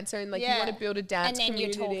dancer and like you Yeah. want to build a dance And then you're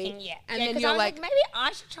community, talking, yeah. and Yeah, then 'cause you're I was like, maybe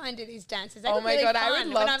I should try and do these dances. They Oh look my really God, fun. I would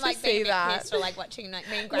when love I'm to like see being a bit that. pissed or like watching like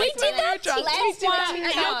me and Grace. We did that drunk last we did that one at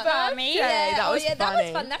at your Army. birthday. Yeah, That was that funny.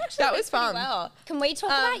 was fun. That actually That went was pretty fun. well. Can we talk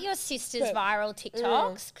about your sister's but- viral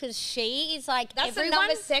TikToks? Because she is like That's everyone.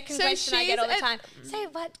 another second So question I get all the she's a- time. So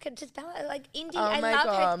what? Does Bella like Indy? Oh I my love her.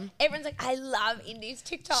 God. Everyone's like, I love Indy's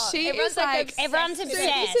TikTok. She Everyone's is like- obsessed Everyone's with So her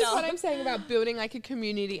obsessed. this is TikTok. what I'm saying about building like a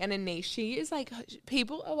community and a niche. She is like,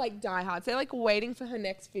 people are like diehards. They're like waiting for her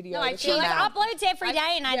next video. No, I to feel come She like out. uploads every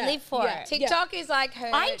day, and I Yeah, live for yeah. it. TikTok is like her.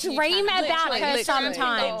 I new dream channel. about her Literally.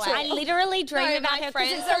 sometimes. Go I away. literally dream No, about my her because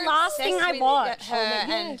friends it's the are last thing obsessed I with watch. Her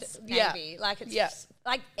and Yeah. Navy. Like it's Yeah. just,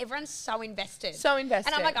 like everyone's so invested. So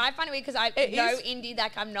invested. And I'm like, I find it weird because I It know is- Indy.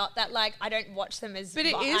 Like I'm not that like I don't watch them as. But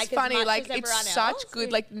it like, is as funny, much like as it's everyone such else.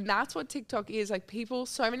 good, like that's what TikTok is. Like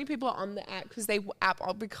so many people are on the app because they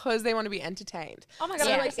want to be entertained. Oh my God, so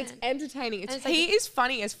Yeah. like it's entertaining. it's He like- is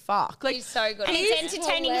funny as fuck. Like He's so good. And at it's it.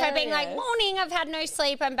 entertaining her being like, hilarious. morning, I've had no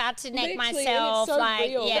sleep, I'm about to neck Literally, and it's myself. so like,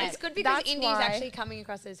 real. yeah. But it's good because That's Indy's why- actually coming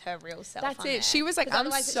across as her real self. That's on it. there. She was like, 'Cause I'm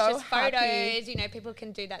otherwise so it's just happy. photos. You know, people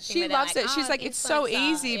can do that thing. She where they're loves like, it. She's "Oh, like, it's so influencer,"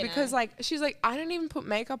 easy you know. because like she's like, I don't even put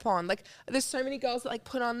makeup on. Like there's so many girls that like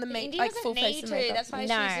put on the Indy like doesn't full face need of to. makeup. That's why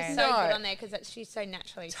No. she's just so No. good on there because she's so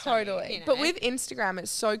naturally Totally. stunning, you know? But with Instagram,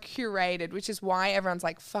 it's so curated, which is why everyone's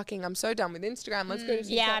like, fucking, I'm so done with Instagram. Let's go to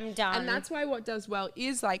TikTok. Yeah, I'm done. And that's why what does well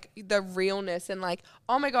is like the realness and like,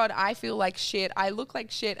 oh my God, I feel like shit. I look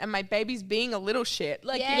like shit. And my baby's being a little shit.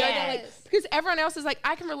 Like, you know, they're like, Yes. because everyone else is like,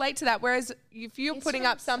 I can relate to that. Whereas if you're putting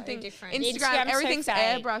up Instagram's so something, different. Instagram, Instagram's so everything's fake.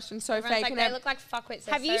 airbrushed and so Everyone's fake. like, and they look like fuckwits.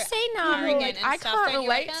 They're Have you so seen, arrogant like, and I stuff, can't don't you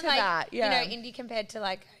relate reckon? to Like, that, yeah. You know, Indy compared to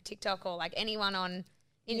like TikTok or like anyone on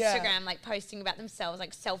Instagram, Yeah. like posting about themselves,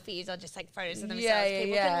 like selfies or just like photos of themselves. Yeah, yeah,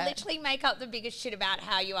 People yeah. can literally make up the biggest shit about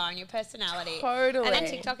how you are and your personality. Totally. And then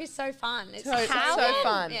TikTok is so fun. It's So, How so long?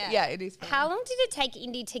 fun. Yeah. Yeah, it is fun. How long did it take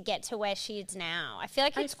Indy to get to where she is now? I feel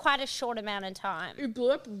like it's quite a short amount of time. It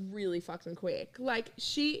blew up really fucking quick. Like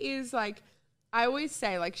she is like, I always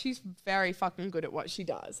say like she's very fucking good at what she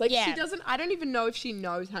does. Like Yeah. she doesn't. I don't even know if she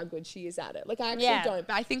knows how good she is at it. Like I actually Yeah. don't.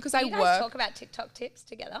 But I think because Do I you guys work. talk about TikTok tips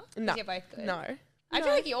together? 'Cause No, you're both good. no. I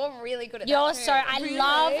feel like you're really good at You're that too. so, I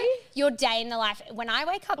love your day in the life. When I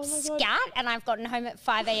wake up scat and I've gotten home at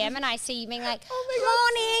 5 a.m. and I see you being like,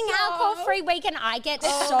 morning, alcohol-free weekend, I get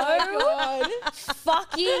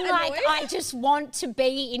fucking like, I just want to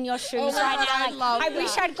be in your shoes right now. Like, I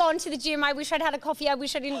wish I'd gone to the gym. I wish I'd had a coffee. I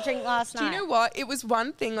wish I didn't drink last night. Do you know what? It was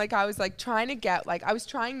one thing, like I was like trying to get, like I was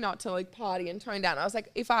trying not to like party and tone down. I was like,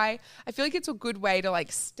 I feel like it's a good way to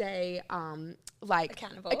like stay like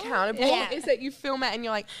accountable is that you film it and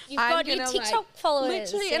you're like, You've got your TikTok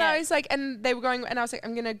followers. Literally, and I was like, and they were going, and I was like,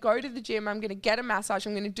 I'm gonna go to the gym, I'm gonna get a massage,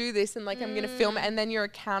 I'm gonna do this, and like I'm gonna film it, and then you're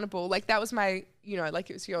accountable. Like that was my, you know, like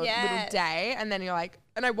it was your little day, and then you're like,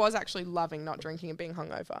 and I was actually loving not drinking and being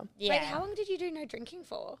hungover. Yeah. Wait, how long did you do no drinking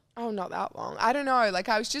for? Oh, not that long. I don't know. Like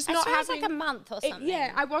I was just not I having. it was like a month or something.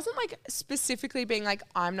 I wasn't like specifically being like,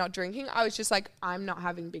 I'm not drinking. I was just like, I'm not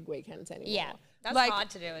having big weekends anymore. Yeah. That's like, hard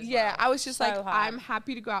to do as yeah, well. I was just So like, hard. I'm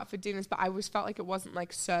happy to go out for dinners, but I always felt like it wasn't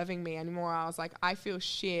like serving me anymore. I was like, I feel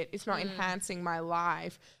shit. It's not enhancing my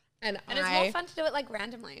life. And it's more fun to do it like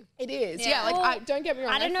randomly. It is. Yeah. Yeah, like Well, don't get me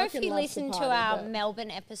wrong. I don't know if fucking you love listened to party, our but- Melbourne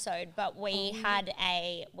episode, but we had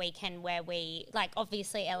a weekend where we, like,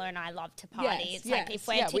 obviously Ella and I love to party. Yes, it's like yes. if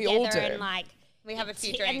we're Yeah, we all together do. and like We have a few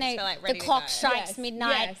and drinks, the, we're like ready the to clock go. strikes Yes,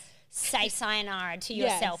 midnight. yes. Say sayonara to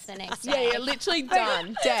yourself the next Yeah, day. yeah, literally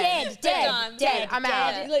done. Dead. Dead. I'm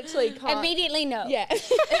out. Literally can't. Immediately no. Yeah.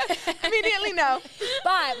 Immediately no.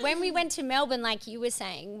 But when we went to Melbourne, like you were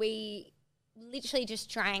saying, we literally just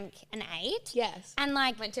drank and ate. Yes. And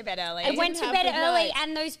like Went to bed early. I went to have bed big early, nights.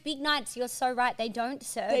 and those big nights, you're so right, they don't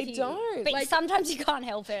serve They you. don't. But Like- sometimes you can't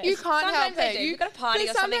help it. You can't help Sometimes they it. do. You've got a party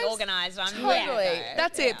but or something sometimes- organised. I'm Totally.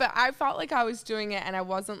 That's it. But I felt like I was doing it and I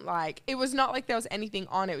wasn't like, it was not like there was anything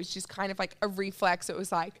on it. It was just kind of like a reflex. It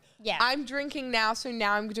was like, Yeah. I'm drinking now, so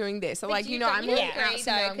now I'm doing this. So like, Do you know, I'm you going agree out,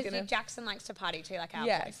 so now though, I'm because gonna. Jackson likes to party too, like our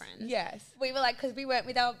Yes. boyfriends. Yes. We were like, because we weren't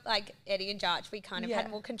with our like Eddie and Jarch, we kind of Yeah.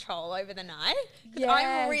 had more control over the night. Because Yes.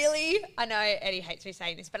 I'm really, I know Eddie hates me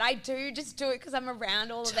saying this, but I do just do it because I'm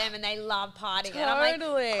around all of them and they love partying. And I'm like,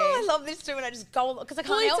 Totally. oh, I love this too, and I just go because I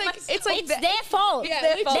can't help myself. it's like It's their fault. Yeah,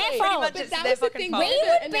 Their literally. Pretty fault. much But it's that their was the fucking thing. fault. We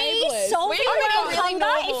We're would the be enablers. solving We world would be really hunger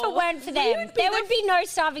if normal. it weren't for them. would be There like- would be no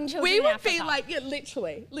starving children We in would Africa. be like, yeah,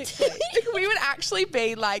 literally. Like, we would actually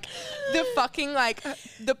be like the fucking like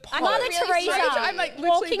the Mother really Teresa strange. I'm like literally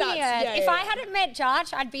walking the earth. that's- yeah, If yeah. I hadn't met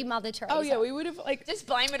Jarch, I'd be Mother Teresa. Oh yeah, we would have like. Just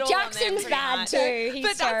blame it all Jackson's on them. pretty bad much. too. He's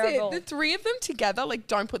but terrible. that's it. The three of them together, like,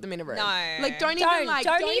 don't put them in a room. No. Like, don't Don't even like.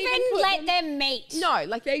 don't even put let them meet. No,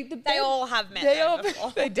 like They all have met They them all.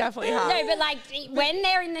 before. They definitely have. No, but like when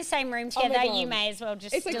they're in the same room Oh my together, God. you may as well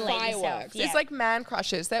just It's like delete fireworks. yourself. Yeah. It's like man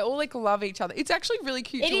crushes. They all like love each other. It's actually really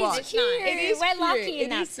cute It to is watch. cute. It is We're cute. lucky in It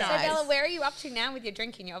that is sense. So nice. Bella, where are you up to now with your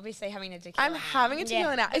drinking? You're obviously having a tequila. I'm having a tequila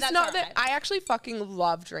Yeah. now. But It's that's not alright. that I actually fucking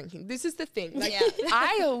love drinking. This is the thing. Like, Yeah.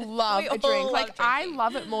 I love We a all drink. love Like, I drinking.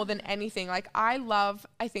 love it more than anything. Like, I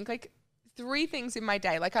think like 3 things in my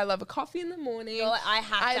day. Like, I love a coffee in the morning. You're like, I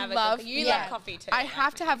have to have a good- you love coffee too, I like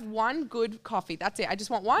have to me. have one good coffee. That's it. I just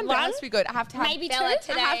want one, but it has to be good. I have to have Maybe Bella, two?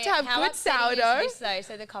 today, I have to have how good upsetting is sourdough. this, though?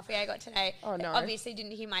 So the coffee I got today, Oh, no. obviously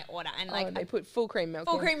didn't hear my order, and like Oh, they put full cream milk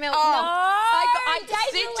full in. cream milk. Oh, I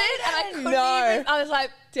Dave sipped it and I couldn't No. even. I was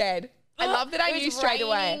like, dead. I love that I it knew was straight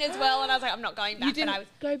away. raining as well, and I was like, I'm not going back. You didn't but I was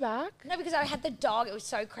go back? no, because I had the dog. It was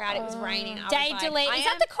so crowded. It was raining. I was Day like, delete. I Is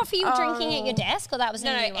that am- the coffee you were drinking at your desk, or that was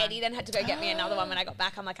No, a no. new one? Eddie then had to go get me another one when I got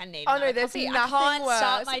back. I'm like, I need. Oh, no, another there's coffee. nothing I can't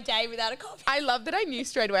start worse. my day without a coffee. I love that I knew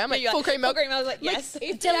straight away. I'm like, You're full cream milk. Full cream. I was like, yes.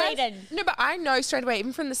 Deleted. No, but I know straight away,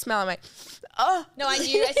 even from the smell, I'm like, oh. No, I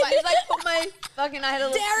knew. As soon as I put my fucking, I had a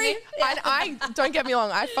little Dairy. sniff. Yeah. And I don't get me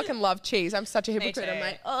wrong, I fucking love cheese. I'm such a hypocrite. too. I'm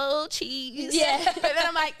like, oh, cheese. Yeah. But then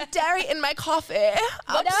I'm like, dairy in my coffee.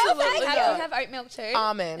 What do Absolutely. you have? not. You have oat milk too?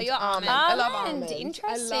 Almond. Are you almond? I love Almond, almond. I love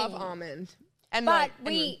interesting. almond. And But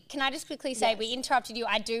like, can I just quickly say, we interrupted you.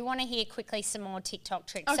 I do want to hear quickly some more TikTok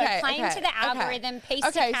tricks. Okay, so playing okay, to the okay. algorithm, piece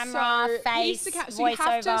to camera, so face, piece to so you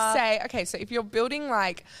have to voiceover. say, okay, so if you're building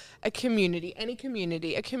like a community, any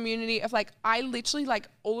community, a community of like, I literally like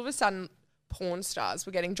all of a sudden porn stars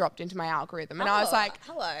were getting dropped into my algorithm. And I was like,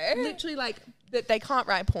 hello. literally like that they can't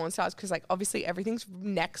write porn stars because like obviously everything's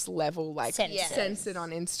next level like Censored. censored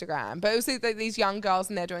on Instagram. But it was like, these young girls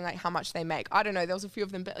and they're doing like how much they make. I don't know. There was a few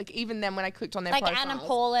of them, but like even then when I clicked on their Like profiles, Anna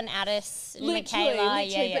Paul and Addis and Literally, Michaela.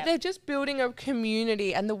 Yeah. But they're just building a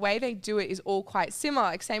community, and the way they do it is all quite similar.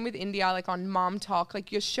 Like same with India, like on Mum Talk,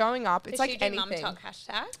 like you're showing up. It's Does like she do anything. Mum Talk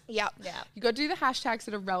hashtag? Yep. Yeah. You got to do the hashtags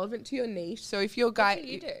that are relevant to your niche. So if your guy, What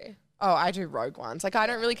do you do? Oh, I do rogue ones. Like I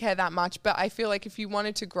don't really care that much, but I feel like if you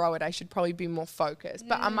wanted to grow it, I should probably be more focused.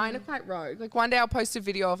 But mine are quite rogue. Like one day I'll post a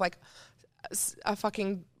video of like a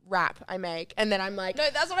fucking wrap I make, and then I'm like, No,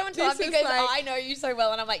 that's what I want to ask This is because like- I know you so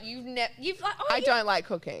well, and I'm like, you've like, oh, I don't like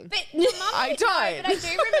cooking. But your mum, I no, don't. but I do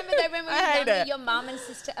remember though when we I were hate younger, it. your mum and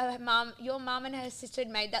sister, your mum and her sister had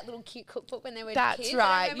made that little cute cookbook when they were That's kids.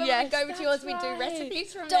 right, And I remember yes, we'd go with yours, that's we'd do right.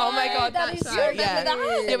 recipes from Oh my there. God, That that's is- right. you Yeah. remember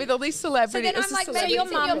that? Yeah, with all these celebrities. So then I'm like, So Celebrity your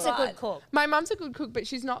in your mum's a blood. good cook. My mum's a good cook, but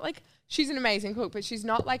she's not like, she's an amazing cook, but she's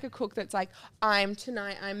not like a cook that's like, I'm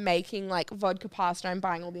making like vodka pasta, I'm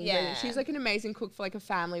buying all the ingredients. Yeah. She's like an amazing cook for like a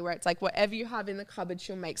family where it's like whatever you have in the cupboard,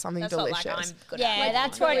 she'll make something That's delicious. what like I'm good Yeah, at.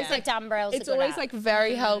 that's Like, what yeah. it's like dumbbells. It's always like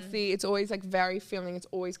very healthy. It's always like very filling. It's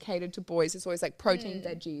always catered to boys. It's always like protein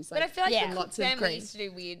veggies. Like, But I feel like Yeah. the cook lots of family green. used to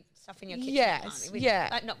do weird stuff in your kitchen. Yes, can't we?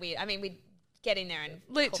 yeah. Not weird. I mean, we'd get in there and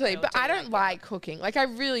Literally, cook or but do I don't like cooking. Like I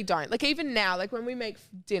really don't. Like even now, like when we make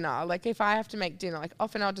dinner, like if I have to make dinner, like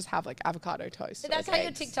often I'll just have like avocado toast. But or, that's like, how your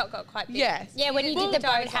eggs. TikTok got quite big. Yes. Yeah, when you did the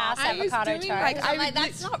boathouse I was avocado doing, toast. like, I'm I like,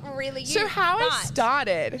 that's lit- not really you. So how I but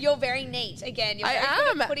started. You're very neat. Again, you're I very good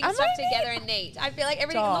am. at putting Am stuff I neat? together and neat. I feel like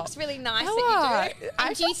everything Stop. looks really nice Ella, that you do.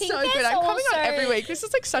 I do you feel think so good. there's I'm coming on also- every week. This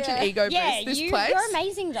is like such an ego Yeah, boost. This you're place.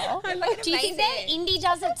 amazing though. look Do you think that amazing. Indy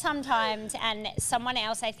does it sometimes, and someone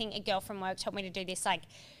else, I think a girl from work told me to do this, like,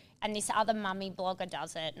 and this other mummy blogger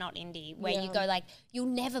does it, not Indy, where you go like, you'll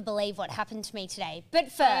never believe what happened to me today,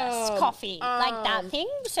 but first, coffee, like that thing,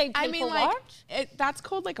 so people I mean, like, watch. that's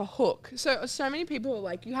called like a hook. So many people are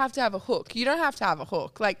like, you have to have a hook. You don't have to have a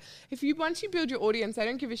hook. Like, once you build your audience, they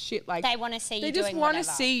don't give a shit. Like, They want to see you they doing just want to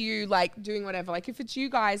whatever. see you like doing whatever. Like, if it's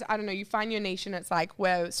you guys, I don't know, you find your niche and it's like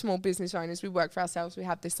we're small business owners. We work for ourselves. We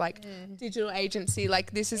have this like digital agency.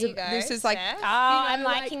 Like, this is There you go, this is like. Steph. Oh, I'm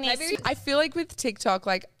like, liking this. maybe I feel like with TikTok,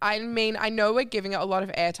 like, I mean, I know we're giving it a lot of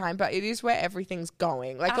airtime, but it is where everything's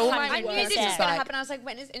going. Like, all my 100%. I knew work this is was going to like, happen. I was like,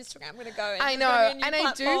 when is Instagram going to go? I It's know, gonna be a new and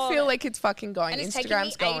I do platform. feel like it's fucking going. And it's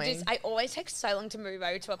Instagram's taken me going. ages. I always take so long to move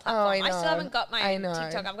over to a I platform. I still know. haven't got my I know.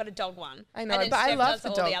 TikTok. I've got a dog one. I know, And then but I Steph love does the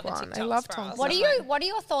all dog the other one. I TikToks love for Tom. us. What are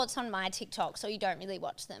your thoughts on my TikToks, or you don't really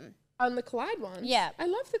watch them? On the Collide ones? Yeah. I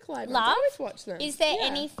love the Collide ones. Love? I always watch them. Is there Yeah, I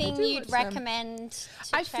anything do you'd watch them. recommend to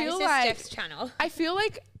I try? feel This is like Steph's channel.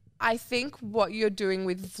 I think what you're doing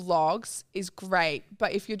with vlogs is great,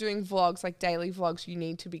 but if you're doing vlogs like daily vlogs, you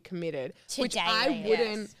need to be committed, To which I daily.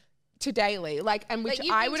 wouldn't. Yes. To daily, like, and which But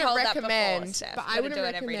you've I been wouldn't told that before, recommend. Steph. But You I gotta wouldn't do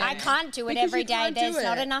it every recommend. day. I can't do it Because every you day. can't do There's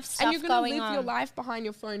not it. enough And stuff you're gonna going live on. your life behind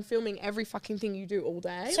your phone, filming every fucking thing you do all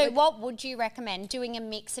day. So Like, what would you recommend? Doing a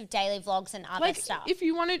mix of daily vlogs and other like stuff? if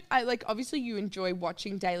you wanted, like obviously you enjoy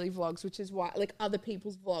watching daily vlogs, which is why like other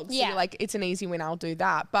people's vlogs. So Yeah. you're like, it's an easy win. I'll do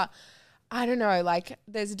that, but. I don't know, like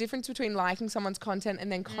there's a difference between liking someone's content and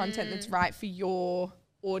then content that's right for your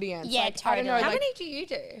audience. Yeah, like, I don't know, totally. How like many do you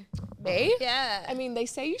do? me? Yeah. I mean, they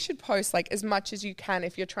say you should post like as much as you can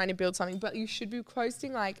if you're trying to build something, but you should be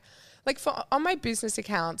posting like for on my business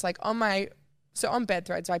accounts, like on Bed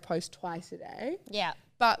Threads, I post twice a day. yeah.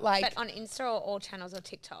 But like But on Insta or all channels or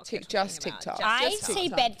TikTok? Just TikTok. I Just see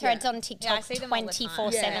TikTok, bed threads yeah. on TikTok I see them all the time.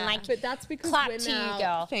 24/7. Yeah. Like, but that's because clap we're to you, now,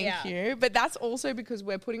 girl. Thank Yeah. you. But that's also because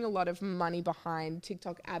we're putting a lot of money behind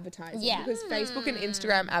TikTok advertising. Yeah. Because Facebook and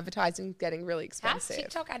Instagram advertising is getting really How's expensive.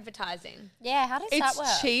 TikTok advertising? yeah, how does that work?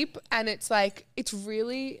 It's cheap and it's like it's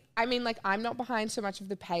really. I mean, like I'm not behind so much of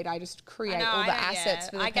the paid. I just create all the assets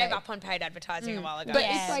for the I paid. gave up on paid advertising a while ago. But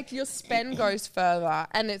Yeah. it's like your spend goes further,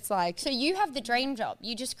 and it's like. So you have the dream job.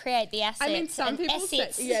 You just create the assets. I mean, some and people say,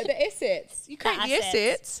 assets. yeah, the assets. You create the assets.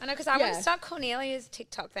 assets. I know, because I want Yeah. to start Cornelia's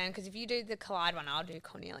TikTok then, because if you do the Collide one, I'll do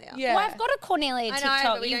Cornelia. Yeah. Well, I've got a Cornelia I know, TikTok.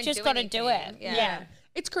 but we You've don't just do got to do it. anything. Yeah. Yeah.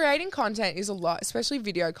 It's creating content is a lot, especially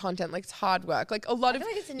video content. Like it's hard work. Like a lot of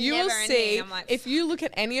feel like it's you will never see ending. I'm like, if you look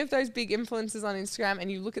at any of those big influencers on Instagram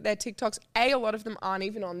and you look at their TikToks, a lot of them aren't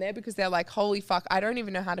even on there because they're like, holy fuck, I don't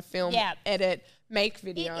even know how to film, Yeah. edit, make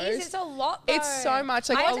videos. It is. It's a lot, though. It's so much.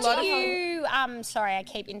 Like What a lot do of you, sorry, I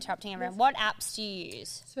keep interrupting everyone. What apps do you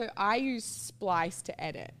use? So I use Splice to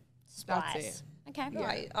edit. Splice. That's it. Okay.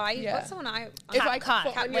 Yeah. What's the one I... If I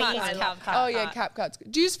CapCut. when We you- use I love CapCut. Oh yeah, CapCut's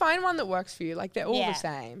good. Do you just find one that works for you? Like they're all Yeah. the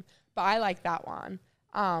same, but I like that one.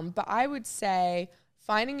 But I would say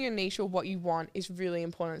finding your niche or what you want is really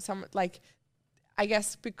important. I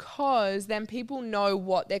guess because then people know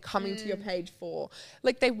what they're coming to your page for.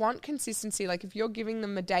 Like they want consistency. Like if you're giving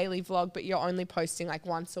them a daily vlog, but you're only posting like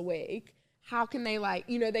once a week, how can they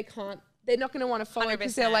they can't they're not going to want to follow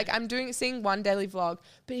because they're 100%. like, I'm seeing one daily vlog.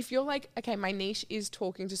 But if you're like, okay, my niche is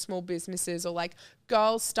talking to small businesses or like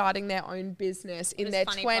girls starting their own business in their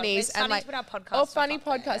 20s and like, funny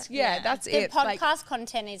podcasts. Yeah, that's The it. podcast Like,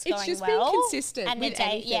 content is it's going just well. being consistent And with the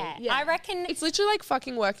day, anything. I reckon It's literally like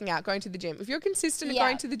fucking working out, going to the gym. If you're consistent at Yeah.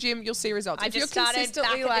 going to the gym, you'll see results. I If you're just started back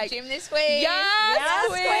consistently at like, the gym this week. yes,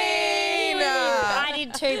 queen! I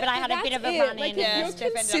did too, but I had a bit of a run Like in. if Yeah, you're Steph ended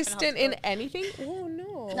up in consistent in hospital. anything, oh no.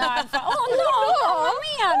 No,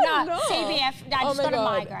 no, CBF. I Oh just my got a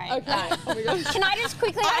God. migraine. Okay. No. Oh my God. Can I just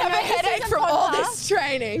quickly? I have a know this headache is from all podcast. this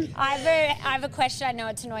training. I have a question. I know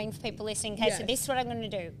it's annoying for people listening. Okay, so Yes. this is what I'm going to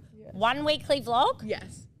do. 1 weekly vlog,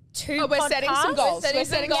 Yes. 2 Oh, we're podcasts. setting some goals. We're setting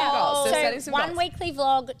some goals. So We're setting some 1 goals. weekly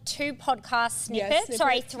vlog, 2 podcast snippets.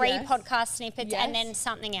 Sorry, snippets, 3 yes. podcast snippets, and Yes. then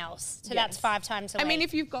something else. So Yes. that's 5 times a week. I mean,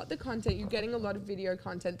 if you've got the content, you're getting a lot of video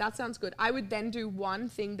content. That sounds good. I would then do one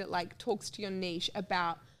thing that like talks to your niche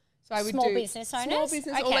about. So I would Small do business small owners?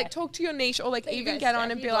 business, or Okay. like talk to your niche, or like you even go, get on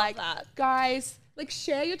Steph. and You be love like, that. guys, like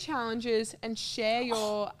share your challenges and share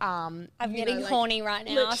your I'm you getting know, like- horny right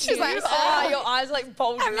now. She's like, Oh, your eyes are like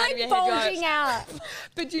bulging I'm out of like your head. bulging out.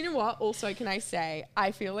 But do you know what? Also, can I say,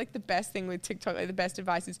 I feel like the best thing with TikTok, like the best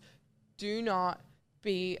advice is do not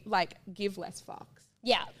be like, give less fucks.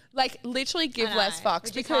 Yeah. Like literally give I know, less fucks which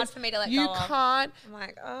is because hard for me to let you go of. can't. I'm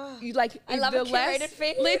like, oh. You like I love the a curated less,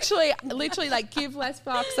 feed. literally like give less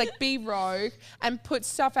fucks, like be rogue and put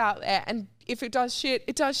stuff out there. And if it does shit,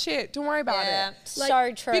 it does shit. Don't worry about Yeah. it.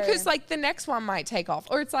 So true. Because like the next one might take off,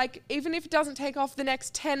 or it's like even if it doesn't take off, the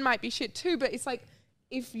next 10 might be shit too. But it's like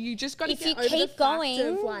if you just got to If get you over the keep fact going,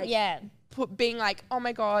 of like yeah. being like, oh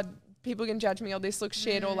my god, people can judge me, or this looks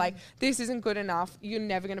shit, or like this isn't good enough. You're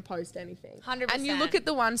never gonna post anything. 100%. And you look at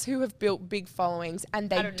the ones who have built big followings and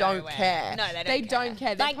they Out of don't nowhere. care. No, They they don't don't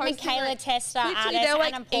care. They're Like posting, Michaela Testa, literally, Addis, they're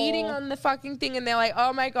like Anna Paul. eating on the fucking thing, and they're like,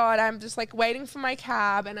 oh my god, I'm just like waiting for my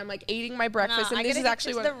cab, and I'm like eating my breakfast, Nah, I and this get is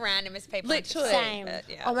actually addicted what. to the randomest people. Literally. Same.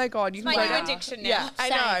 Yeah. Oh my god, you It's can my go new down. addiction now. Yeah, I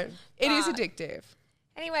Same. know. It is But- addictive.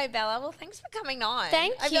 Anyway, Bella, well, thanks for coming on.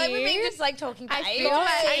 Thank I feel like we've you. been just like talking for I ages. feel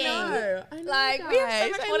I know. Like, we have so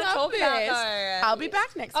much guys. more to I love talk about, this. though. I'll be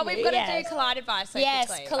back next Oh, week. we've got Yes. to do Collide Advice so Yes,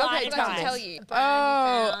 quickly. Collide Okay, Advice. to tell you.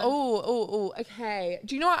 Okay.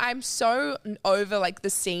 Do you know what? I'm so over like the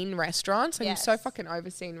scene restaurants. Like, I'm so Yes. fucking over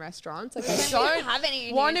scene restaurants. Like We I don't don't have any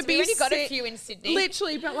in want here, to so be. we already got a sit- few in Sydney.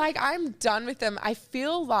 Literally, but like I'm done with them. I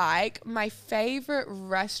feel like my favorite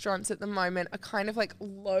restaurants at the moment are kind of like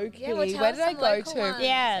low key. Yeah, well, tell Where us did I some go local to? ones.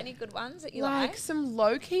 Yeah. Any good ones that you Like like? some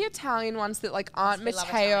low key Italian ones that like aren't we love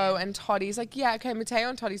Matteo Italian. and Toddy's. Like, yeah, okay, Matteo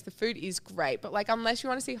and Toddy's, the food is great, but like unless you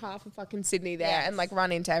want to see half of fucking Sydney there Yes. and like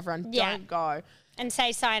run into everyone, Yeah. don't go. And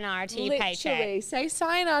say sayonara to your paycheck. Literally, say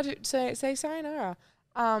sayonara. Say sayonara.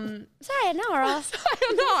 Sayonara. Sayonara.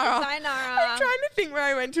 Sayonara. I'm trying to think where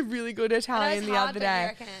I went to really good I know Italian it's the hard, other but I day.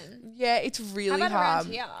 reckon. Yeah, it's How really about hard.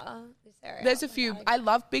 around here? This area? There's a few. I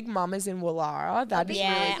love Big Mama's in Woollahra. That is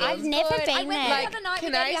Yeah, really good. I've never Good. I been went there. the Like, other night.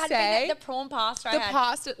 can but then I you had say- the prawn pasta I the had.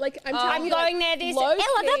 pasta, like I'm telling I'm you, going like, there this. low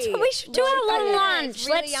Ella, that's key. what we should do our Low long key. lunch. It's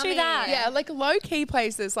really Let's do yummy. that. Yeah, like low key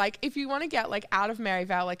places. Like if you want to get like out of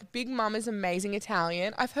Maryvale, like Big Mama's amazing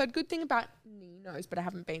Italian. I've heard good thing about Nino's, but I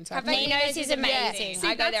haven't been. So I've Have been- Nino's is amazing. See,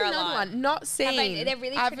 I go that's there a another lot. one. Not seen. They're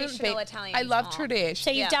really I haven't traditional been- Italian I love style. tradition. So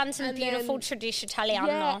you've Yeah. done some And beautiful then- tradition Italiano.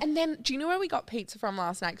 Yeah, and then do you know where we got pizza from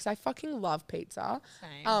last night? Because I fucking love pizza.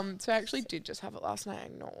 Same. So I actually did just have it last night. I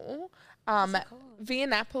know. Via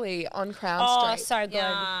Napoli on Crown Oh, Street. so good.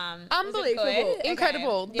 Was it Unbelievable, good?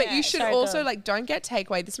 incredible. Okay. But Yeah. you should So also good. like don't get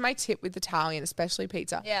takeaway. This is my tip with Italian, especially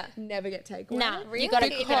pizza. Yeah. Never get takeaway. Nah, Really? you got to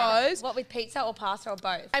Because- What, with pizza or pasta or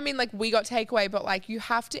both? I mean, like we got takeaway, but like you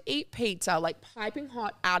have to eat pizza like piping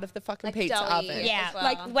hot out of the fucking Like pizza doughy. oven. Yeah, as well.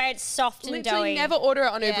 like where it's soft and Literally doughy. never order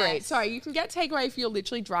it on Uber Yes. Eats. Sorry, you can get takeaway if you're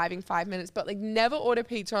literally driving 5 minutes, but like never order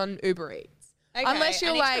pizza on Uber Eats. Okay, Unless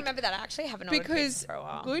you're I need to like, remember that. I actually haven't ordered because pizza for a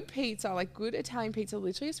while. good pizza, like good Italian pizza,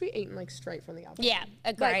 literally has to be eaten like straight from the oven. Yeah,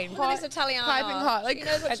 agreed. Like, Look at this Italiano. piping hot, like she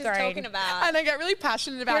knows what she's Agreed. talking about. And I get really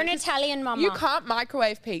passionate about You're it an 'cause Italian mama. You can't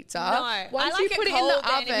microwave pizza. No, Once I like you it put it in cold, the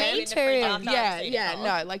then oven. if you put it in the Me fridge too. after, Yeah, it's yeah, cold.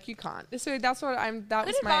 no, like you can't. So that's what that Good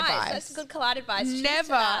was my advice. advice. That's good collide advice. Cheers to Never,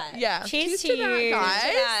 that. yeah. Cheers to that, you. guys.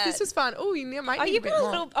 Cheers to that. This was fun. Oh, you might Oh, need you a bit got a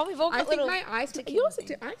more. little. Oh, we've all got I think little. my ice. tequila Yours,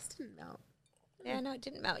 thing. ice didn't melt. Yeah, no, it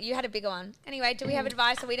didn't melt. You had a bigger one. Anyway, do we have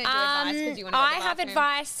advice or we don't do advice because you want to I have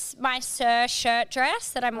advice. My Sir shirt dress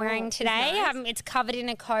that I'm wearing it's today. nice. It's covered in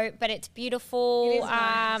a coat, but it's beautiful. It is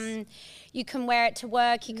nice. You can wear it to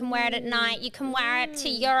work. You can wear it at night. You can wear it to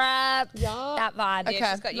Europe. Yeah. That vibe.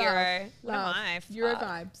 Yeah, she's got love, Euro. What am love. I? Euro Fuck.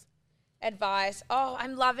 vibes. advice. Oh,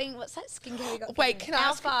 I'm loving, what's that skincare you got? Wait, can I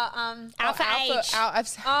ask? Alpha H.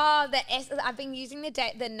 I've been using the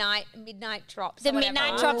midnight drops. The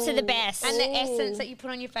midnight drops are the best. And the essence that you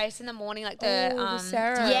put on your face in the morning, like the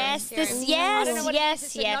serum. Yes, serum. yes, I don't know what it is.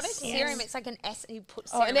 It's yes. not a serum. It's like an essence. You put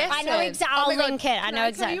serum. an on. essence. I know exactly. I'll link it. I know Can I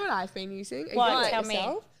exactly. tell you what I've been using? Are you What? gonna Tell let me.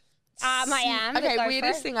 yourself? I am. Okay, Go for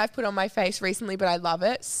weirdest it. thing I've put on my face recently, but I love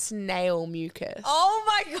it. Snail mucus. Oh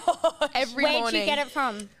my god! Every Where'd morning. you get it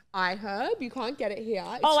from? iHerb. You can't get it here.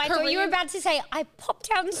 It's Oh, I thought you were Korean. about to say, I pop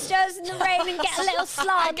downstairs in the rain and get a little I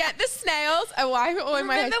slug. get the snails. I wipe it all in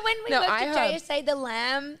my Remember face. when we no, worked at iHerb. JSA, the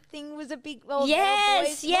lamb thing was a big. Well, Yes,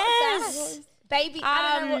 boys, yes. What's that? Baby,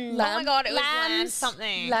 I don't know. Oh my lamb- god, it was lamb lambs.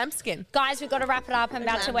 something. Lambskin. Guys, we've got to wrap it up. I'm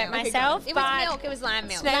about to wet milk. Okay, myself. It was but milk. It was lamb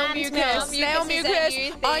milk. Snail Lamb's mucus. milk. Snail Mucus is a mucus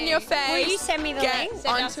new on thing. your Will face. you send me the Get link? Send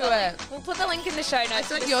us onto the link. it. We'll put the link in the show notes. I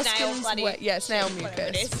thought for your the snail skin's bloody wet. Yeah, snail shit, whatever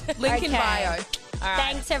it mucus. is. Link in Okay. bio. All right.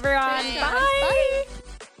 Thanks, everyone. Thanks. Bye. Bye.